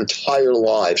ruined their entire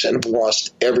lives and have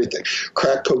lost everything.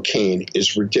 Crack cocaine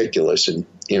is ridiculous. And,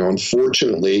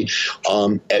 unfortunately,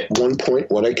 at one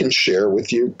point, what I can share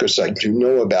with you, because I do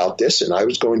know about this, and I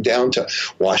was going down to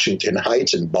Washington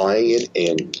Heights and buying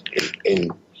it in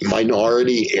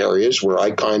minority areas where I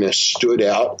kind of stood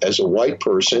out as a white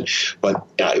person, but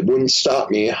it wouldn't stop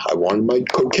me. I wanted my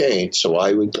cocaine, so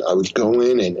I would go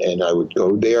in and I would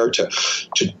go there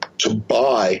to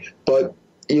buy. But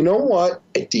you know what?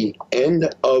 At the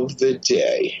end of the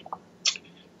day,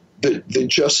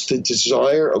 the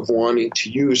desire of wanting to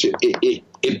use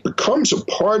it becomes a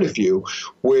part of you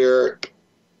where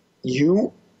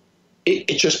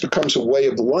it just becomes a way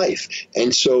of life.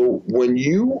 And so when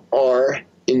you are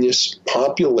in this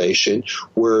population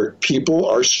where people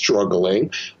are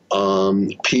struggling,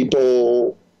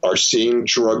 people are seeing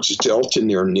drugs dealt in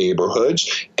their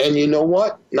neighborhoods, and you know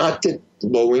what? Not that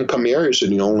low-income areas are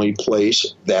the only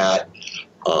place that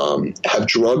have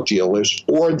drug dealers,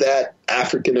 or that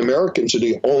African Americans are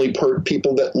the only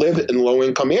people that live in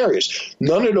low-income areas.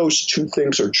 None of those two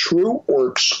things are true or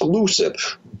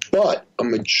exclusive, but a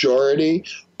majority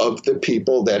of the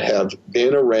people that have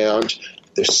been around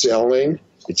the selling,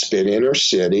 it's been inner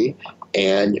city,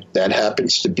 and that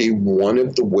happens to be one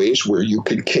of the ways where you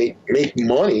can make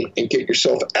money and get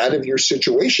yourself out of your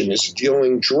situation, is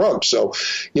dealing drugs. So,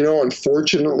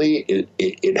 unfortunately,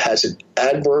 it has an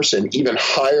adverse and even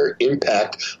higher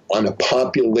impact on a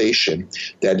population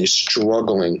that is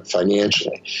struggling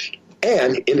financially.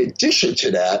 And in addition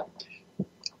to that,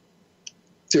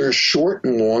 there are short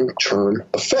and long-term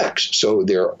effects. So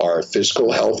there are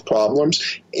physical health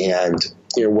problems, and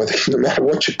no matter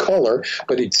what your color,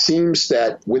 but it seems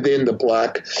that within the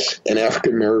Black and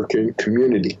African American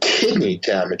community, kidney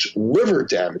damage, liver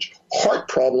damage, heart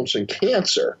problems, and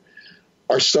cancer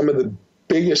are some of the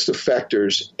biggest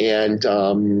effectors and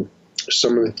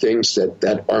some of the things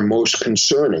that are most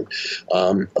concerning.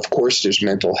 Of course, there's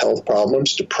mental health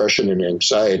problems, depression, and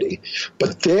anxiety.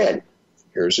 But then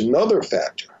here's another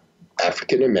factor.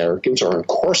 African Americans are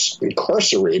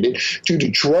incarcerated due to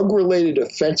drug-related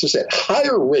offenses at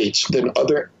higher rates than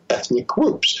other ethnic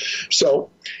groups.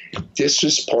 So this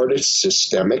is part of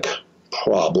systemic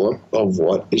problem of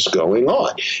what is going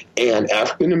on. And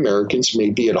African Americans may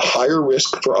be at a higher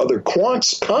risk for other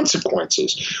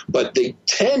consequences, but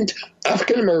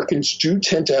African Americans do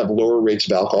tend to have lower rates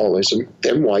of alcoholism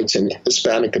than whites and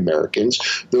Hispanic Americans.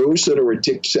 Those that are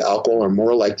addicted to alcohol are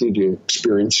more likely to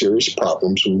experience serious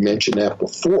problems. We mentioned that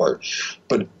before.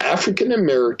 But African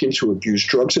Americans who abuse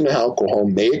drugs and alcohol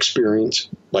may experience,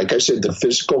 like I said, the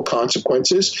physical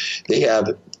consequences. They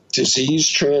have disease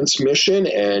transmission,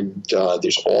 and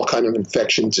there's all kind of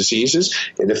infection diseases.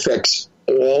 It affects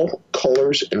all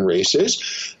colors and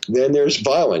races. Then there's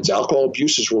violence. Alcohol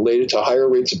abuse is related to higher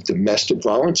rates of domestic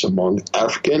violence among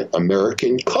African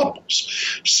American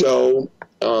couples. So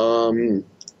the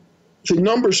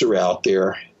numbers are out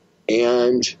there,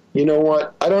 And you know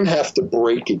what? I don't have to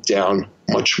break it down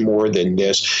much more than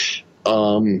this.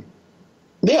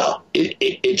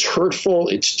 It's hurtful.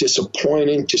 It's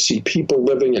disappointing to see people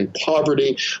living in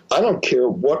poverty. I don't care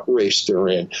what race they're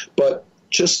in, but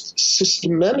just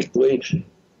systematically,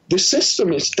 the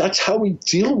system that's how we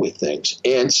deal with things.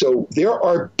 And so there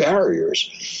are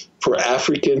barriers for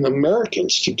African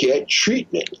Americans to get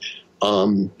treatment.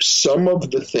 Some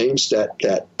of the things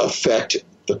that affect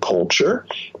the culture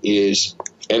is,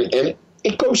 and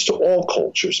it goes to all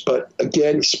cultures, but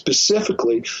again,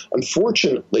 specifically,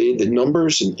 unfortunately, the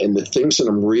numbers and the things that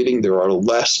I'm reading, there are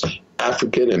less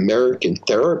African American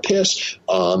therapists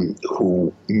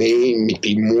who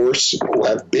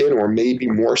have been or may be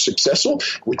more successful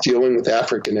with dealing with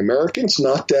African Americans.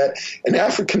 Not that an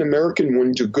African American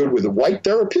wouldn't do good with a white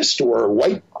therapist, or a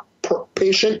white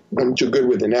patient wouldn't do good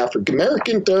with an African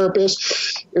American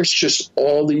therapist. There's just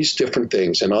all these different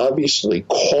things. And obviously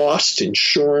cost,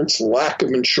 insurance, lack of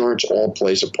insurance all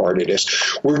plays a part of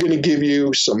this. We're going to give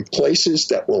you some places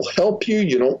that will help you.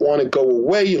 You don't want to go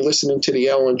away. You're listening to the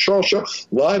Alan Charles Show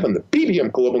live on the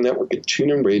BBM Global Network and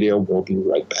TuneIn Radio. We'll be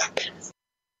right back.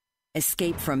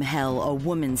 Escape from Hell, A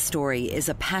Woman's Story is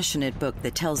a passionate book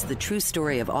that tells the true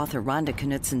story of author Rhonda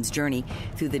Knutsen's journey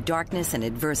through the darkness and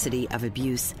adversity of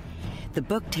abuse. The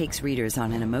book takes readers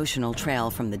on an emotional trail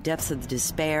from the depths of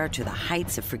despair to the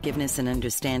heights of forgiveness and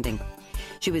understanding.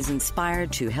 She was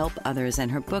inspired to help others, and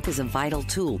her book is a vital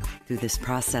tool through this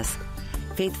process.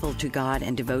 Faithful to God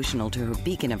and devotional to her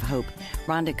beacon of hope,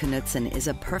 Rhonda Knutsen is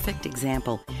a perfect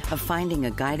example of finding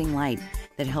a guiding light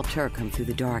that helped her come through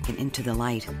the dark and into the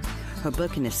light. Her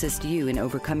book can assist you in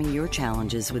overcoming your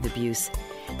challenges with abuse.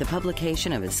 The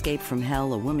publication of Escape from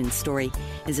Hell, A Woman's Story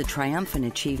is a triumphant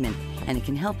achievement, and it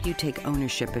can help you take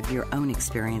ownership of your own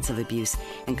experience of abuse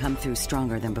and come through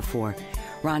stronger than before.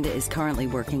 Rhonda is currently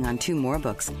working on 2 more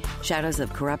books, Shadows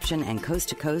of Corruption and Coast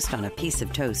to Coast on a Piece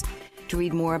of Toast. To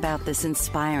read more about this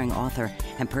inspiring author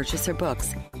and purchase her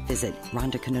books, visit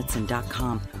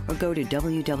RhondaKnutsen.com or go to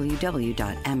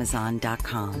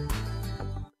www.amazon.com.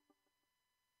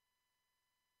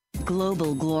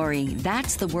 Global Glory.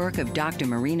 That's the work of Dr.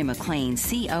 Marina McLean,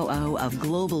 COO of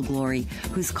Global Glory,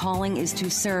 whose calling is to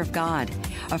serve God.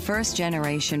 A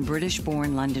first-generation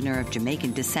British-born Londoner of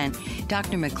Jamaican descent,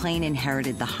 Dr. McLean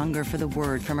inherited the hunger for the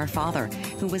Word from her father,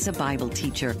 who was a Bible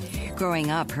teacher. Growing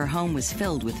up, her home was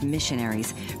filled with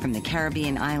missionaries from the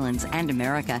Caribbean islands and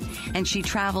America, and she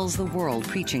travels the world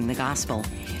preaching the gospel.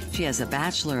 She has a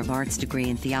Bachelor of Arts degree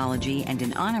in theology and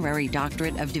an honorary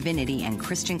doctorate of divinity and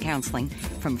Christian counseling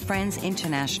from Friends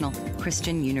International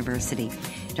Christian University.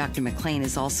 Dr. McLean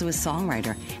is also a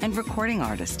songwriter and recording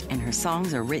artist, and her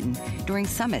songs are written during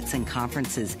summits and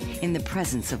conferences in the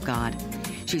presence of God.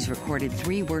 She's recorded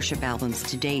 3 worship albums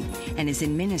to date and is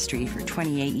in ministry for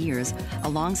 28 years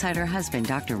alongside her husband,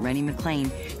 Dr. Rennie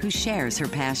McLean, who shares her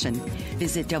passion.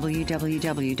 Visit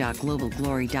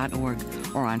www.globalglory.org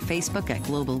or on Facebook at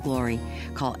Global Glory.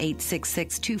 Call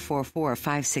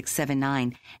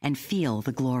 866-244-5679 and feel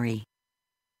the glory.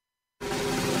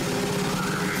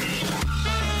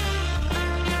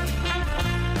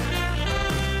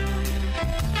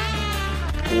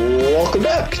 Welcome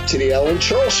back to the Alan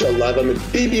Charles Show, live on the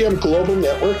BBM Global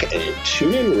Network and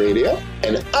TuneIn Radio.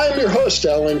 And I'm your host,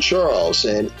 Alan Charles,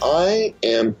 and I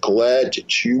am glad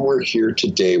that you were here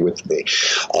today with me.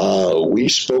 We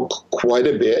spoke quite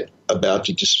a bit about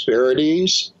the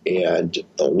disparities and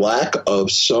the lack of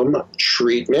some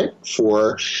treatment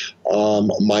for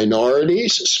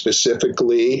minorities,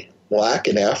 specifically Black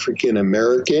and African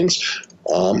Americans.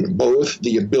 Both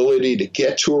the ability to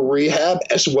get to a rehab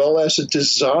as well as a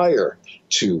desire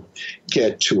to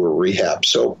get to a rehab.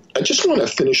 So I just want to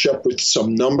finish up with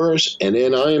some numbers, and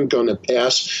then I am going to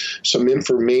pass some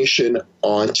information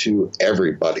on to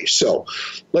everybody. So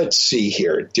let's see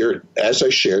here. There, as I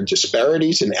shared,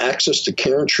 disparities in access to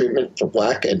care and treatment for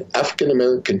Black and African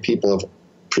American people have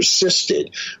persisted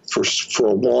for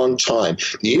a long time.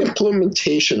 The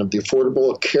implementation of the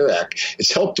Affordable Care Act has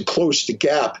helped to close the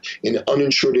gap in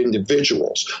uninsured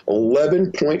individuals.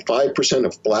 11.5%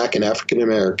 of Black and African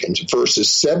Americans versus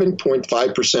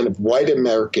 7.5% of white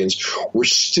Americans were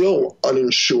still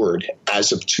uninsured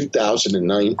as of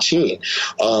 2019.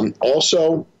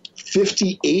 Also,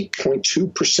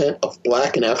 58.2% of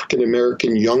Black and African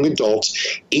American young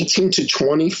adults 18 to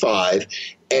 25,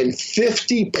 and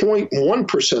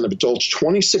 50.1% of adults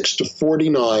 26 to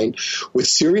 49 with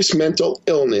serious mental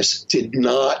illness did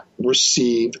not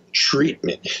receive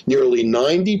treatment. Nearly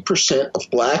 90% of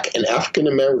Black and African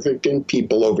American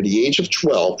people over the age of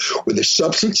 12 with a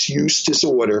substance use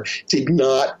disorder did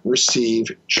not receive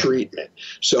treatment.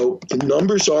 So the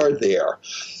numbers are there.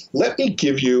 Let me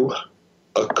give you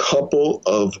a couple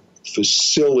of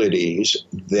facilities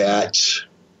that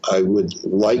I would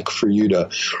like for you to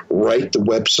write the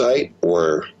website,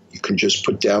 or you can just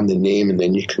put down the name and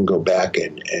then you can go back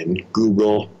and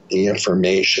Google the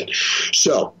information.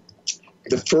 So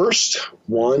the first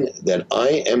one that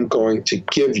I am going to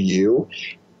give you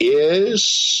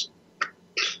is,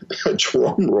 a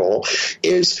drum roll,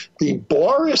 is the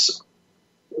Boris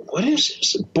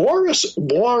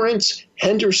Lawrence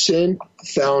Henderson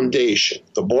Foundation.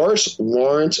 The Boris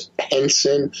Lawrence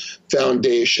Henderson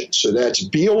Foundation. So that's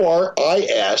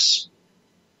BORIS,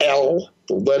 L,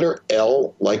 the letter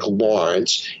L like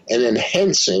Lawrence, and then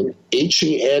Henson,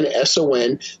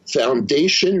 HENSON,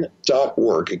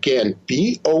 foundation.org. Again,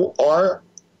 BORIS,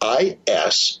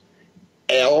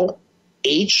 L,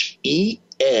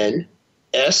 HENSON,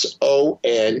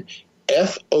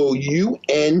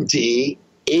 FOUNDATION.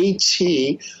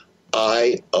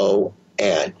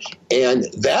 And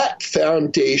that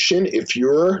foundation, if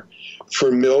you're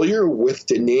familiar with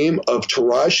the name of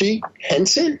Taraji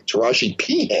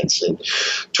P. Henson,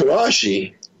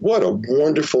 Taraji, what a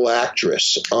wonderful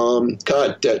actress.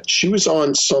 That she was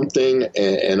on something,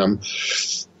 and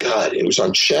it was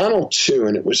on Channel 2,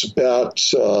 and it was about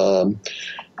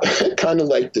kind of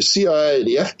like the CIA,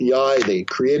 the FBI. They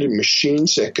created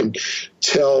machines that can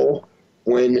tell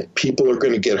when people are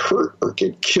going to get hurt or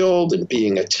get killed and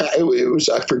being attacked. It was,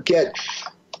 I forget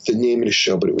the name of the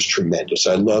show, but it was tremendous.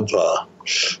 I love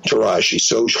Taraji.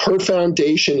 So her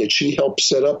foundation that she helped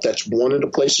set up, that's one of the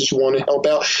places you want to help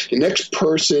out. The next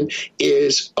person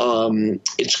is,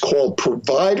 it's called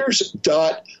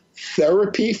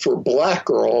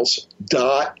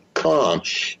providers.therapyforblackgirls.com.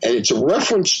 And it's a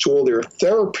reference tool. There are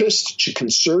therapists that you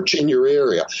can search in your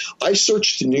area. I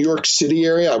searched the New York City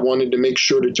area. I wanted to make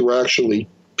sure that there were actually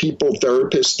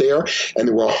therapists there, and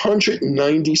there were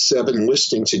 197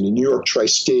 listings in the New York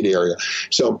tri-state area.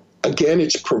 So again,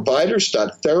 it's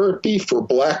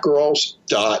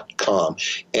providers.therapyforblackgirls.com.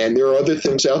 And there are other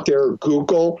things out there.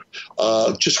 Google.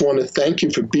 Just want to thank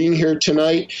you for being here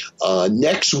tonight.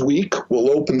 Next week, we'll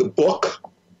open the book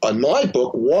on my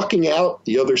book, Walking Out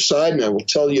the Other Side, and I will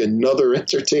tell you another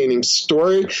entertaining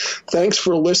story. Thanks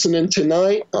for listening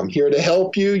tonight. I'm here to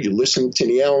help you. You listen to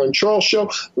the Alan Charles Show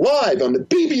live on the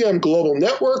BBM Global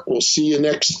Network. We'll see you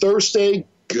next Thursday.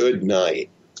 Good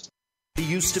night. He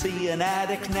used to be an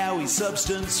addict, now he's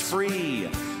substance-free,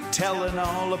 telling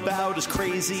all about his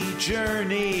crazy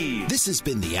journey. This has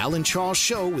been The Alan Charles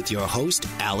Show with your host,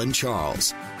 Alan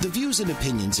Charles. The views and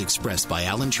opinions expressed by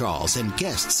Alan Charles and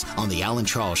guests on The Alan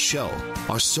Charles Show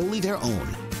are solely their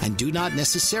own and do not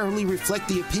necessarily reflect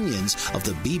the opinions of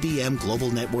the BBM Global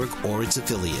Network or its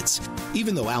affiliates.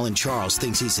 Even though Alan Charles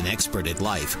thinks he's an expert at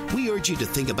life, we urge you to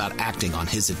think about acting on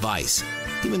his advice.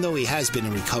 Even though he has been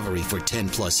in recovery for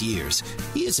 10-plus years,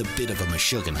 he is a bit of a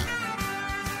mashugana.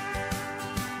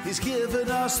 He's given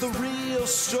us the real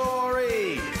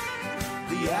story.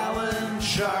 The Alan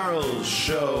Charles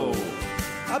Show.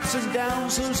 Ups and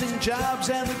downs, losing jobs,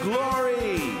 and the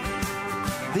glory.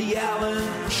 The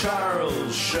Alan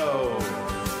Charles Show.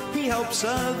 He helps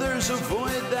others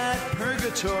avoid that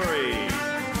purgatory.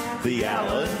 The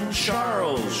Alan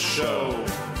Charles Show.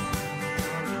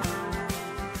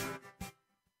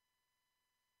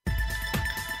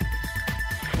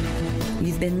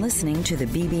 You've been listening to the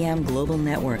BBM Global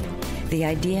Network. The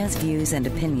ideas, views, and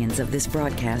opinions of this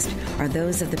broadcast are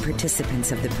those of the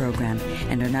participants of the program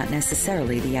and are not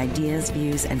necessarily the ideas,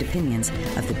 views, and opinions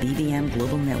of the BBM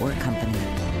Global Network Company.